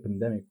now in the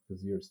pandemic,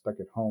 because you're stuck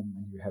at home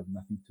and you have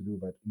nothing to do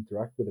but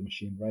interact with the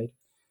machine, right?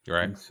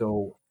 Right. And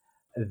so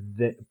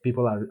the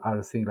people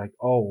are saying like,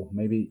 oh,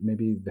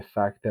 maybe the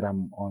fact that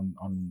I'm on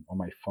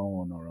my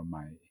phone or on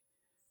my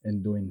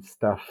and doing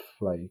stuff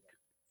like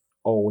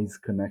always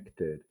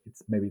connected,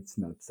 it's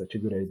not such a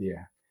good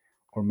idea.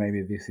 Or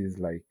maybe this is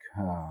like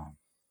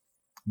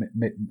ma-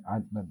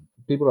 ma-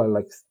 people are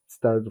like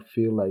start to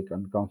feel like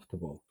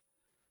uncomfortable,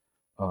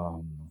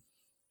 um,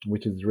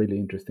 which is really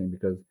interesting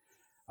because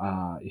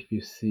if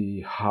you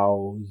see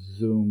how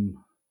Zoom,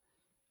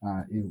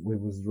 it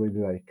was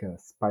really like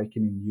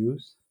spiking in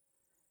use,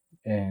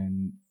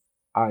 and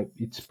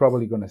it's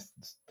probably gonna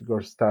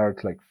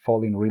start like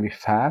falling really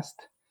fast,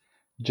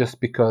 just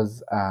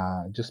because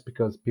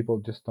people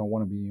just don't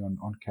want to be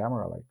on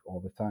camera like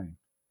all the time.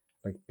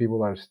 Like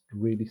people are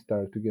really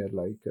start to get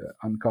like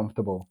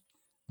uncomfortable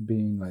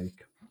being like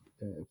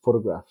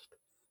photographed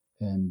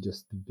and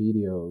just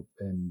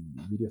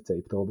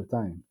videotaped all the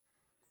time,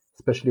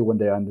 especially when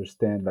they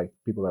understand like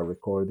people are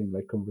recording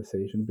like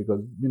conversation,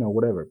 because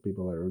whatever,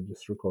 people are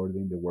just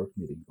recording the work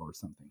meeting or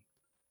something.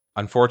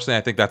 Unfortunately,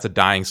 I think that's a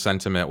dying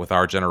sentiment with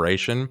our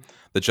generation.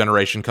 The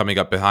generation coming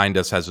up behind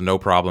us has no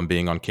problem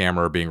being on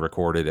camera or being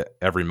recorded at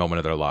every moment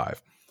of their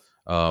life.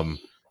 Um,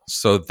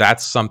 so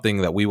that's something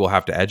that we will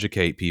have to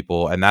educate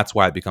people, and that's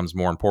why it becomes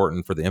more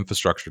important for the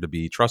infrastructure to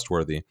be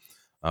trustworthy.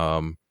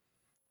 Um,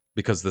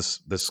 because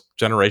this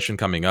generation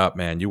coming up,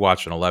 man, you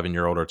watch an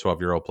 11-year-old or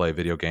 12-year-old play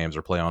video games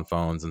or play on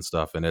phones and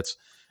stuff, and it's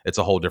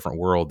a whole different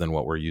world than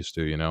what we're used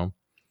to.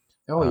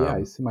 Oh yeah, I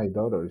Um, see my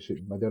daughter.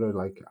 My daughter,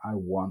 like, I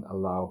won't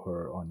allow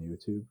her on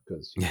YouTube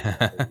because she's yeah,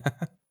 8.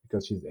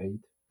 Because she's 8,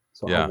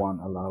 so I yeah,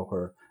 won't allow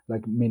her.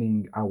 Like,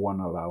 meaning I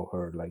won't allow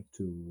her like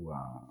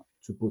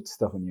to put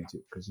stuff on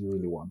YouTube because she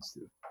really wants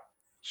to,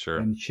 sure,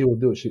 and she will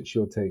do.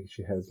 She'll take.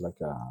 She has like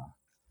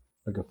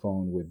a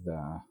phone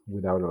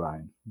without a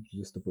line,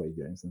 just to play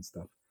games and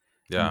stuff.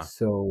 And yeah.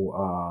 so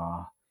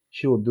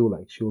she will do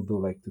like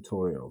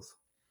tutorials,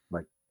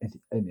 like,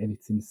 and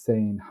it's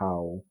insane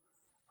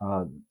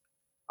uh,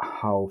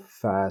 how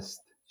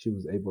fast she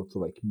was able to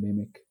like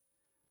mimic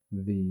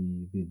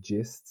the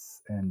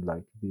gists and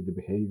like the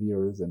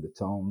behaviors and the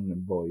tone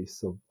and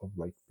voice of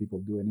like people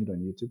doing it on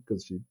YouTube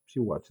because she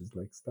watches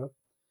like stuff.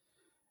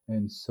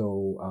 And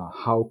so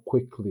how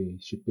quickly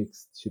she picked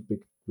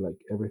like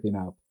everything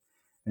up,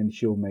 and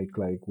she'll make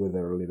like with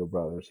her little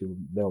brother,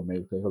 they'll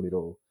make like a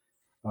little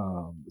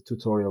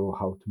tutorial of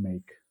how to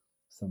make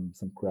some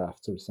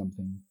crafts or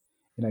something.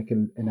 And I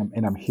can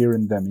and I'm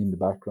hearing them in the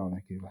background.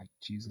 I can like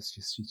Jesus,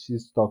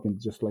 she's talking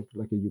just like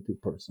a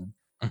YouTube person.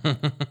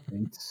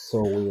 And it's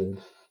so weird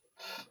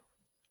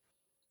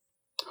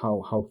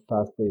how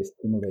fast they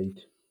stimulate.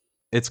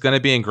 It's going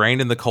to be ingrained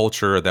in the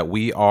culture that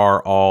we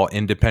are all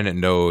independent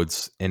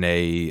nodes in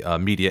a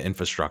media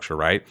infrastructure,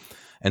 right?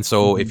 And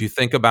so if Hmm. you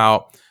think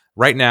about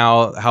right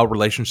now how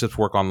relationships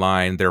work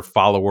online, they're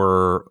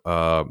follower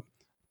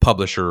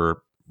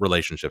publisher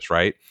relationships,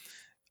 right?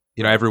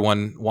 You know, Right.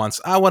 everyone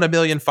wants, I want a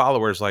million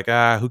followers. Like,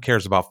 who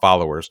cares about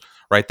followers,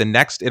 right? The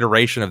next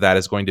iteration of that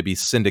is going to be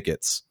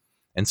syndicates.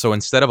 And so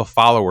instead of a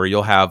follower,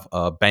 you'll have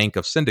a bank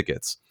of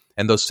syndicates.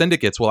 And those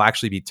syndicates will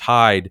actually be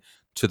tied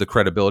to the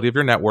credibility of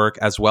your network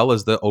as well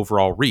as the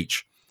overall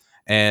reach.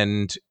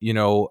 And, you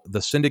know,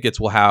 the syndicates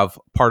will have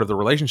part of the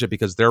relationship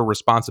because their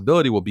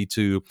responsibility will be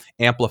to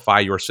amplify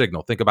your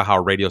signal. Think about how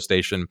a radio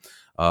station,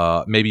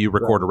 maybe you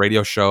record Right. a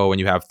radio show and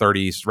you have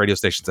 30 radio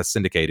stations that's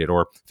syndicated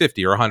or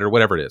 50 or 100,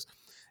 whatever it is.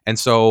 And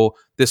so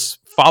this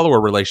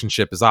follower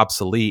relationship is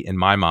obsolete in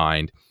my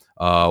mind.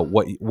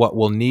 What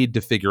we'll need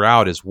to figure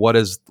out is what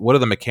are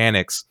the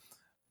mechanics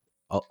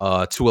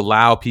to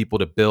allow people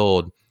to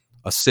build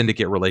a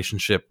syndicate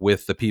relationship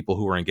with the people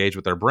who are engaged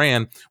with their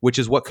brand, which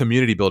is what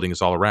community building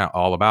is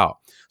all about.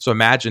 So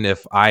imagine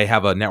if I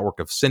have a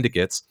network of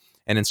syndicates,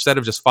 and instead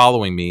of just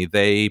following me,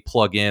 they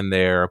plug in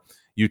their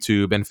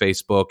YouTube and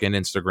Facebook and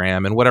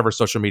Instagram and whatever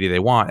social media they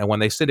want. And when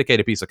they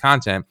syndicate a piece of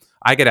content,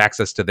 I get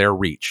access to their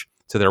reach,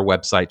 to their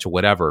website, to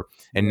whatever.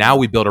 And now Yeah.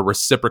 we build a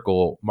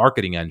reciprocal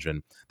marketing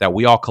engine that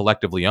we all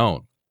collectively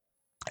own.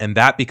 And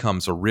that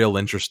becomes a real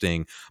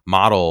interesting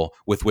model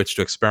with which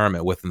to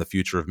experiment with in the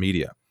future of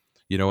media.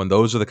 You know, and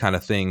those are the kind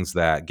of things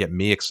that get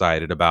me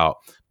excited about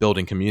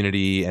building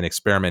community and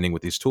experimenting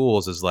with these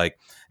tools is like,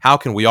 how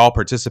can we all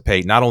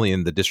participate not only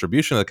in the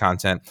distribution of the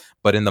content,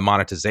 but in the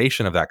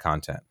monetization of that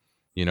content?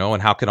 You know,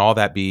 and how can all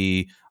that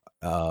be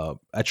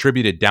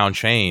attributed down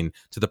chain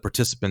to the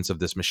participants of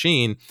this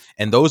machine?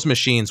 And those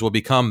machines will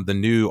become the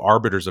new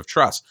arbiters of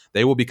trust.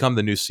 They will become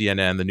the new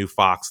CNN, the new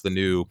Fox, the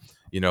new,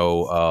 you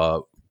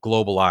know,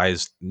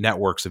 globalized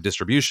networks of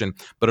distribution,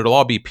 but it'll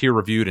all be peer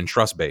reviewed and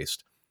trust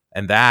based.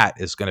 And that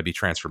is going to be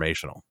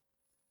transformational.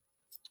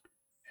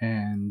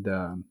 And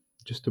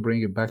just to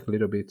bring it back a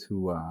little bit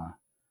to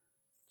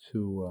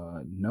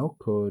no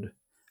code.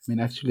 I mean,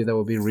 actually, that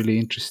would be really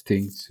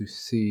interesting to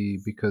see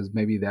because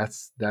maybe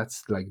that's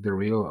like the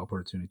real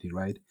opportunity,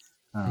 right?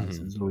 Mm-hmm.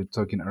 Since we were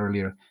talking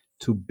earlier,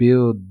 to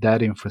build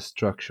that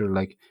infrastructure,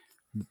 like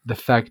the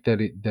fact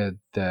that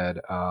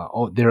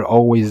there are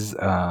always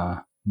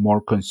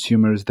more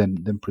consumers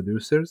than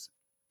producers,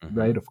 Mm-hmm.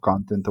 right, of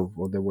content of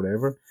the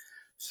whatever.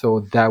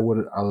 So that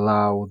would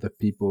allow the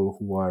people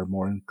who are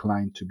more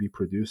inclined to be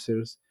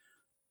producers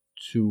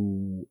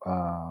to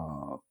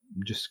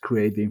just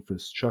create the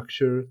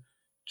infrastructure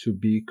to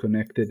be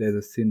connected as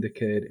a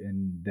syndicate,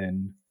 and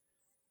then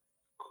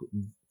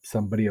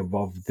somebody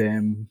above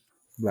them,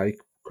 like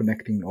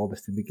connecting all the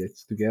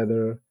syndicates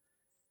together.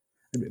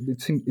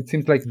 It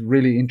seems like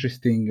really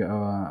interesting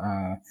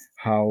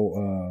how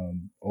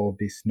all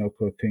this no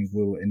code thing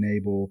will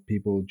enable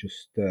people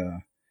just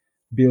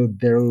build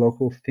their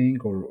local thing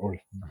or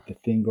the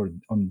thing or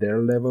on their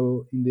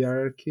level in the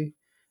hierarchy,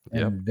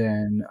 Yep. and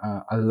then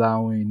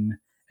allowing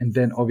and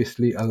then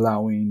obviously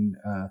allowing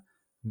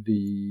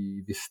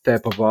the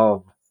step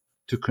above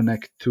to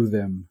connect to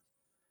them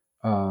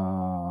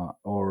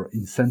or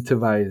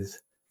incentivize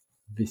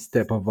the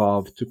step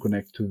above to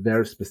connect to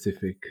their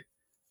specific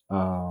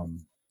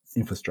um,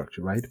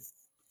 infrastructure, right?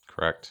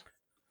 Correct.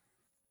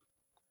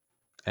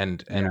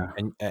 And and Yeah.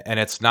 and and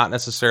it's not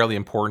necessarily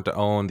important to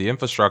own the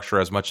infrastructure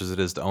as much as it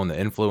is to own the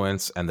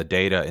influence and the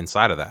data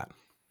inside of that,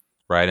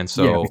 right? And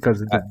Yeah, so,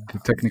 because the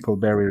technical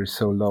barrier is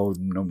so low,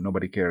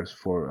 nobody cares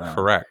for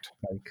correct.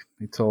 like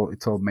it's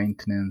all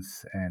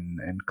maintenance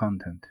and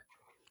content.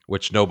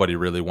 Which nobody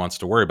really wants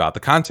to worry about. The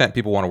content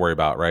people want to worry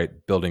about, right?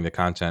 Building the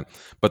content,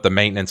 but the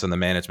maintenance and the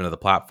management of the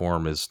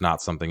platform is not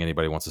something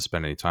anybody wants to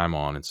spend any time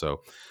on. And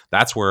so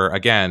that's where,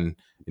 again,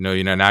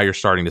 now you're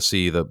starting to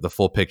see the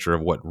full picture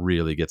of what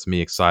really gets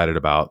me excited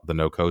about the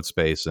no code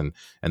space and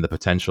the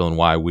potential and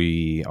why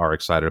we are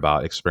excited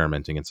about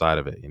experimenting inside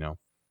of it.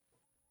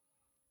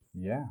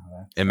 Yeah,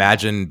 that's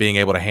Imagine being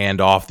able to hand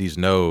off these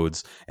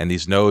nodes, and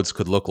these nodes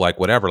could look like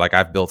whatever. Like,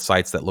 I've built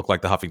sites that look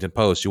like the Huffington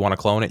Post. You want to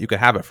clone it, you could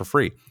have it for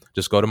free.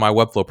 Just go to my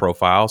Webflow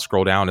profile,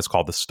 scroll down, it's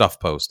called the Stuff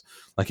Post.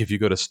 Like, if you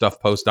go to yeah.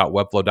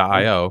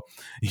 stuffpost.webflow.io,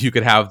 you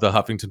could have the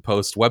Huffington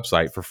Post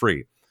website for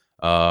free.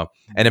 And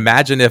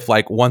imagine if,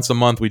 like, once a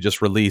month we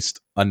just released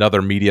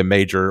another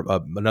major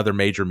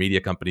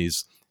media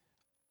company's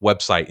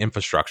website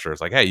infrastructure.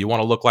 It's like, hey, you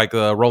want to look like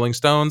the Rolling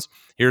Stones?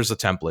 Here's a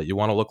template. You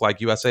want to look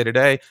like USA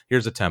Today?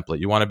 Here's a template.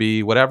 You want to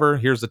be whatever?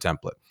 Here's the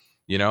template.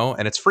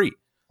 And it's free.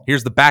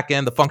 Here's the back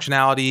end, the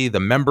functionality, the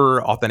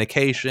member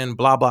authentication,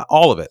 blah blah,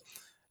 all of it.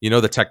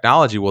 The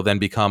technology will then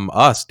become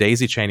us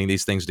daisy chaining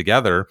these things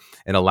together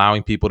and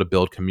allowing people to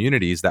build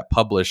communities that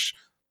publish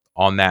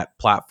on that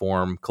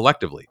platform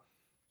collectively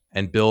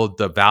and build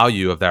the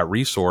value of that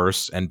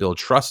resource and build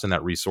trust in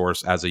that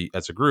resource as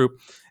a group.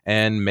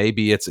 And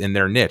maybe it's in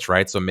their niche,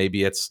 right? So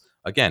maybe it's,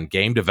 again,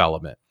 game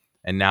development,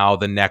 and now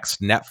the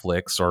next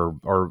Netflix,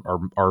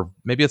 or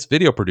maybe it's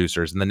video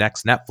producers, and the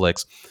next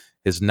Netflix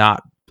is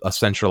not a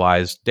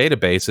centralized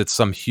database. It's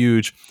some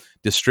huge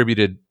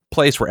distributed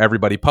place where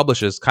everybody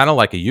publishes, kind of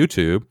like a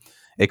YouTube,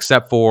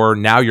 except for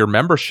now your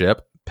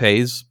membership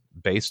pays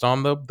based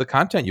on the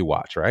content you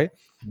watch, right?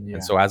 And Yeah.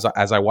 so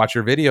as I watch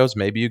your videos,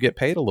 maybe you get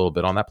paid a little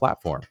bit on that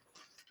platform.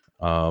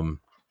 Um,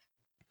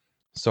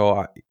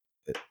 so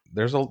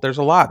there's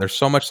a lot. There's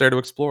so much there to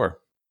explore.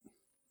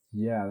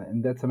 Yeah,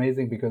 and that's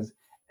amazing because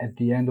at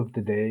the end of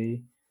the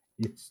day,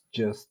 it's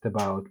just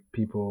about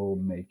people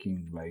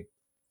making like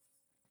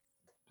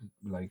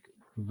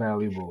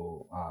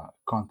valuable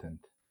content,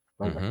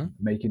 like Hmm.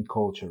 making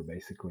culture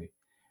basically,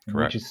 and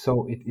which Correct. is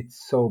so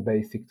it's so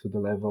basic to the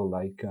level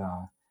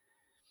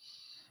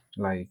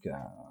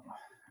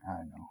I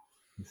don't know.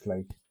 It's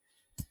like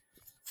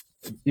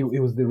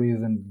it was the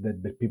reason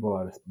that the people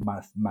are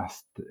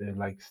mass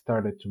like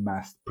started to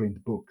mass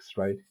print books,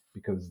 right?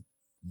 Because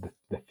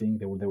the thing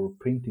they were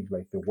printing,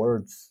 like the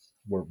words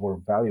were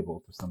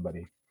valuable to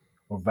somebody,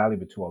 or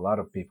valuable to a lot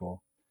of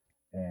people,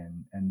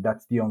 and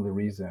that's the only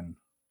reason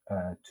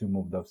to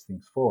move those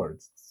things forward.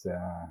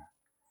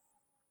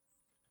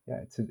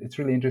 Yeah, it's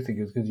really interesting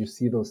because you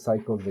see those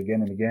cycles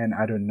again and again.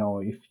 I don't know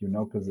if you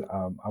know, because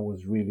I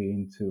was really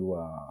into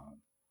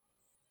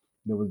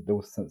there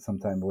was some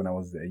time when I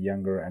was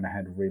younger, and I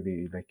had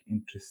really like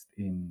interest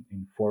in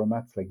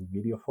formats, like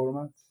video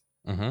formats.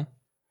 Hmm.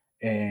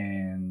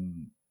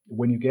 And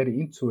when you get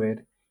into it,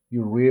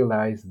 you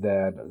realize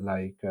that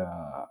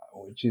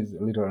which is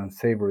a little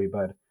unsavory,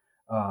 but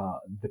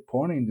the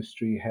porn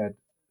industry had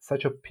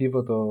such a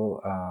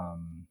pivotal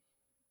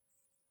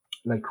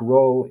like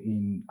role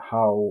in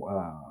how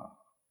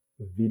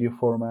video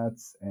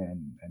formats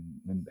and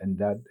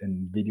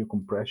video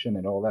compression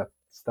and all that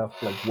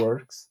stuff like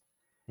works.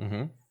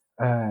 Hmm.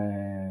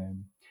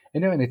 Um,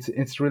 and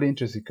it's really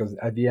interesting because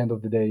at the end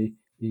of the day,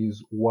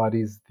 is what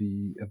is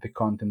the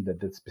content that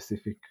that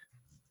specific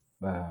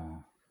uh,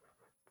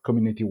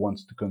 community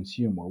wants to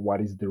consume, or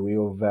what is the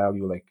real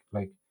value,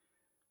 like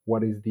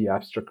what is the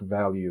abstract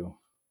value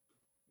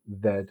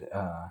that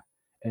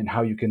and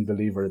how you can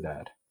deliver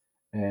that.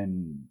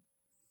 And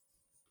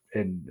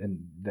and and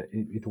the,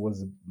 it, it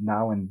was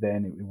now and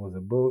then it was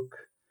a book,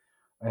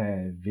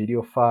 a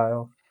video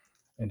file,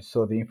 and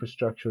so the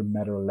infrastructure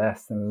matter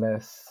less and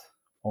less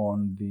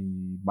on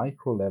the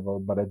micro level,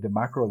 but at the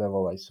macro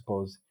level, I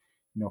suppose,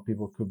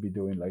 people could be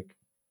doing like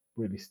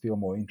really still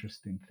more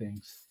interesting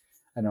things.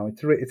 I know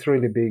it's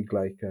really big,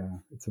 like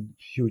it's a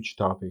huge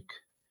topic.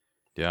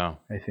 Yeah.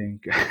 I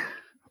think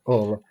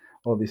all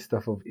all this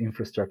stuff of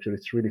infrastructure,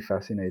 it's really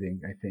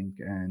fascinating, I think.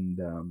 And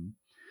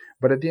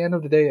but at the end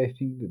of the day, I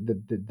think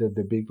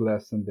the big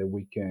lesson that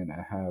we can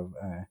have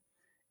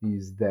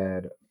is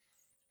that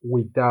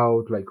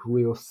without like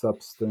real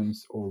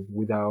substance, or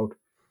without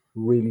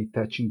really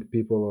touching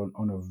people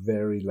on a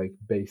very like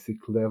basic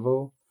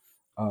level,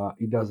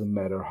 it doesn't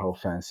matter how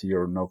fancy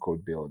your no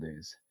code build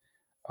is.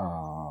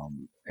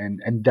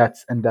 And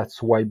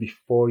that's why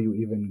before you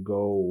even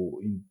go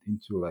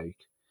into like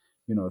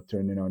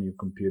turning on your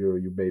computer,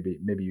 you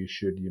maybe you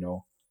should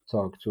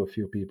talk to a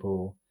few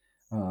people,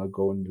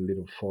 go in the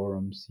little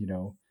forums,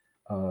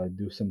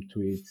 do some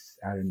tweets,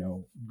 I don't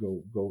know,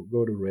 go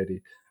to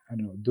Reddit, I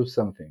don't know, do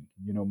something,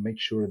 make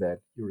sure that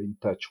you're in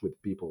touch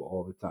with people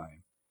all the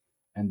time.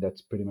 And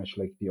that's pretty much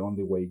like the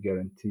only way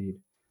guaranteed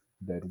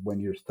that when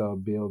you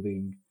start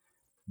building,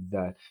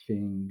 that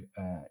thing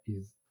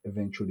is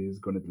eventually is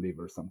going to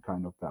deliver some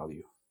kind of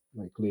value,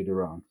 like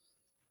later on.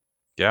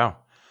 Yeah.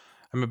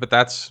 I mean, but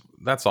that's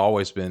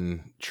always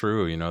been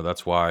true.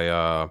 That's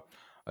why,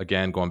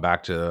 again, going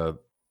back to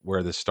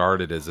where this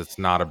started, is it's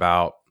not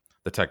about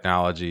the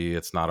technology,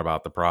 it's not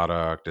about the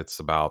product, it's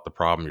about the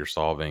problem you're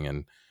solving,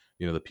 and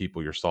the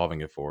people you're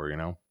solving it for.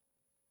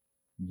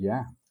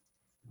 Yeah,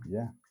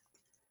 yeah,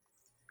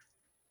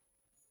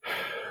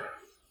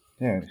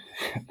 yeah.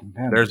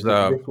 Man, There's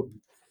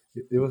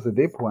it was a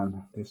deep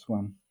one. This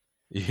one.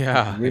 It's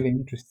yeah. really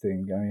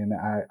interesting. I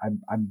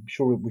mean, I'm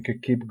sure we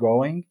could keep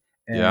going,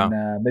 Yeah.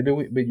 and maybe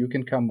but you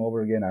can come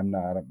over again. I'm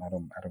not. I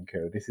don't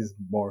care. This is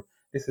more.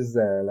 This is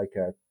like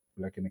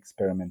an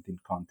experiment in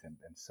content,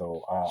 and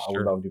so I would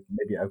Sure. love to.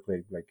 Maybe I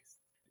could like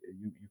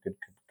you could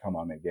come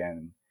on again.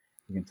 And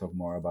we can talk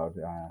more about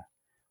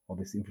all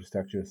this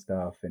infrastructure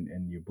stuff,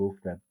 and your book,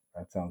 that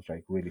sounds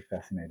like really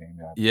fascinating.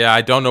 Yeah,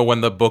 I don't know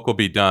when the book will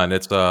be done.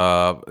 It's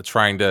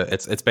trying to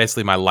it's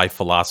basically my life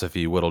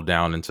philosophy whittled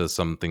down into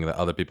something that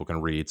other people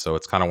can read. So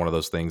it's kind of one of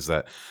those things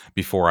that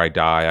before I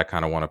die, I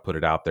kind of want to put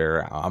it out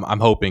there. I'm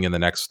hoping in the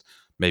next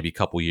maybe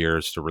couple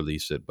years to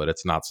release it, but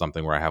it's not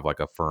something where I have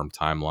like a firm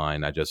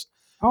timeline. I just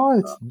Oh,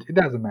 it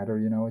doesn't matter,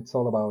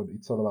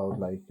 it's all about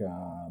like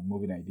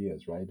moving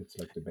ideas, right? It's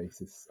like the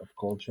basis of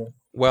culture.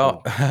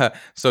 well, So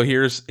so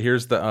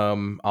here's the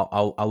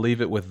I'll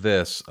leave it with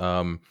this.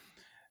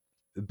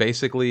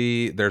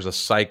 Basically there's a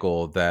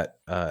cycle that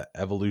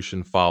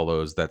evolution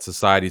follows, that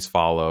societies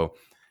follow,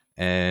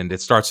 and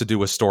it starts to do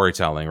with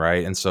storytelling,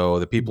 right? And so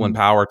the people in mhm,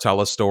 power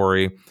tell a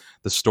story,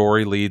 the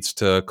story leads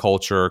to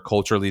culture,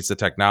 culture leads to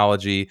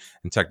technology,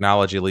 and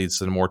technology leads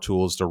to more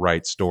tools to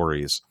write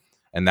stories,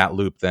 and that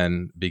loop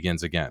then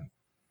begins again,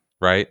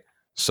 right?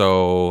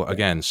 So yeah,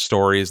 again,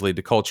 stories lead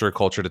to culture,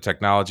 culture to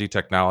technology,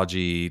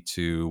 technology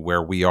to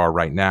where we are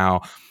right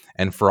now.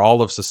 And for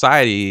all of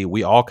society,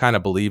 we all kind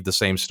of believe the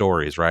same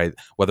stories, right?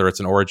 Whether it's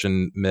an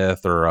origin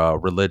myth or a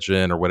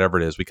religion or whatever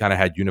it is, we kind of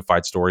had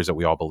unified stories that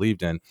we all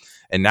believed in.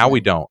 And now we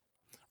right, don't,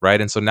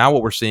 right? And so now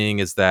what we're seeing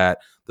is that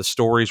the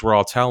stories we're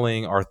all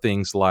telling are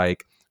things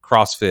like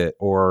CrossFit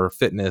or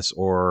fitness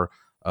or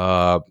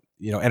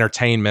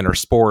entertainment or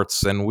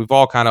sports, and we've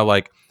all kind of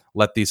like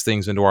let these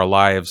things into our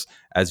lives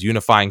as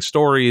unifying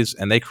stories,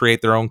 and they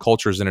create their own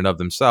cultures in and of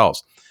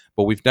themselves.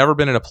 But we've never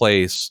been in a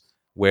place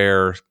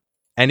where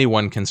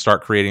anyone can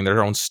start creating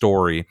their own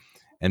story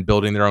and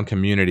building their own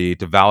community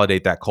to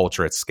validate that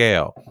culture at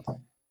scale.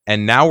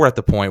 And now we're at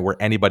the point where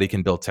anybody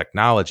can build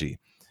technology.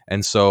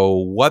 And so,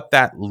 what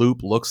that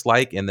loop looks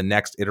like in the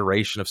next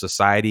iteration of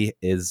society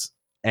is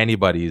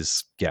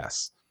anybody's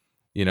guess,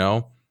 you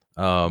know?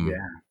 Um,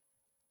 yeah,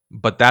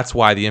 but that's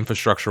why the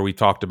infrastructure we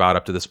talked about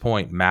up to this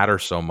point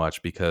matters so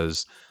much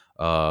because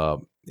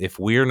if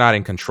we're not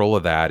in control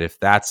of that, if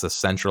that's a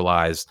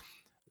centralized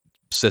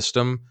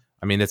system,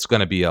 I mean, it's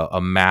going to be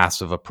a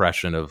massive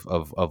oppression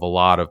of a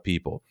lot of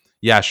people.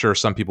 Yeah, sure,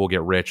 some people will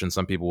get rich and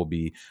some people will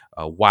be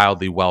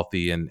wildly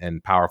wealthy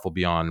and powerful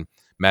beyond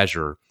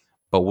measure.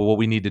 But what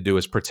we need to do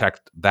is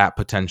protect that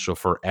potential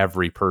for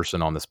every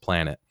person on this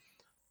planet.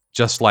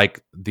 Just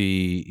like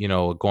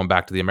going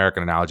back to the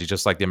American analogy,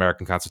 just like the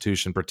American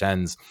Constitution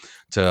pretends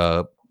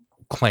to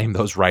claim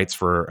those rights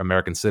for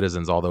American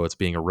citizens, although it's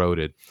being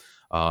eroded.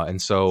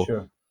 And so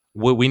sure.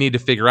 we need to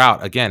figure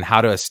out again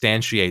how to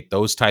instantiate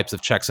those types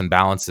of checks and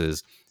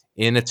balances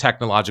in a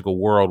technological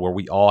world where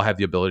we all have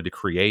the ability to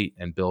create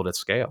and build at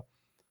scale.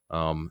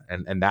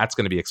 And that's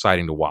going to be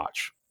exciting to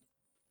watch.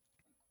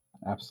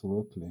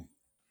 Absolutely.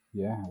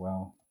 Yeah,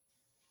 well,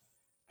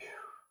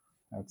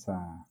 that's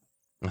a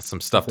That's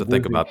some that's stuff a to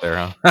think doozy. about there,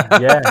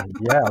 Yeah, huh?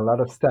 yeah, a lot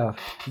of stuff.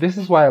 This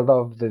is why I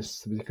love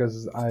this,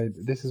 because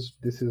this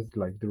is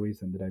like the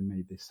reason that I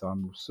made this. So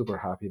I'm super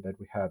happy that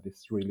we had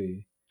this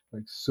really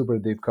like super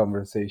deep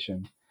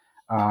conversation.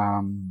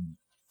 Um,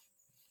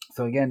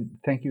 so again,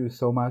 thank you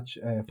so much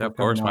Yeah, for of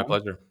coming course, my on.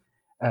 pleasure.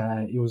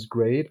 It was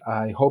great.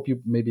 I hope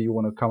you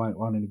want to come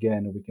on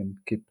again, and we can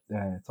keep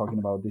talking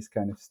about this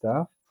kind of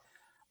stuff.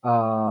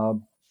 Uh,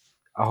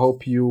 I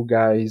hope you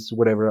guys,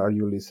 whatever are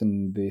you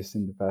listening this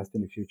in the past,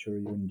 in the future,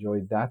 you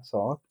enjoyed that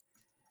talk.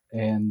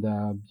 And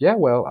yeah,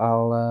 well,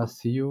 I'll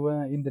see you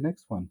in the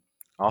next one.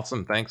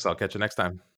 Awesome. Thanks. I'll catch you next time.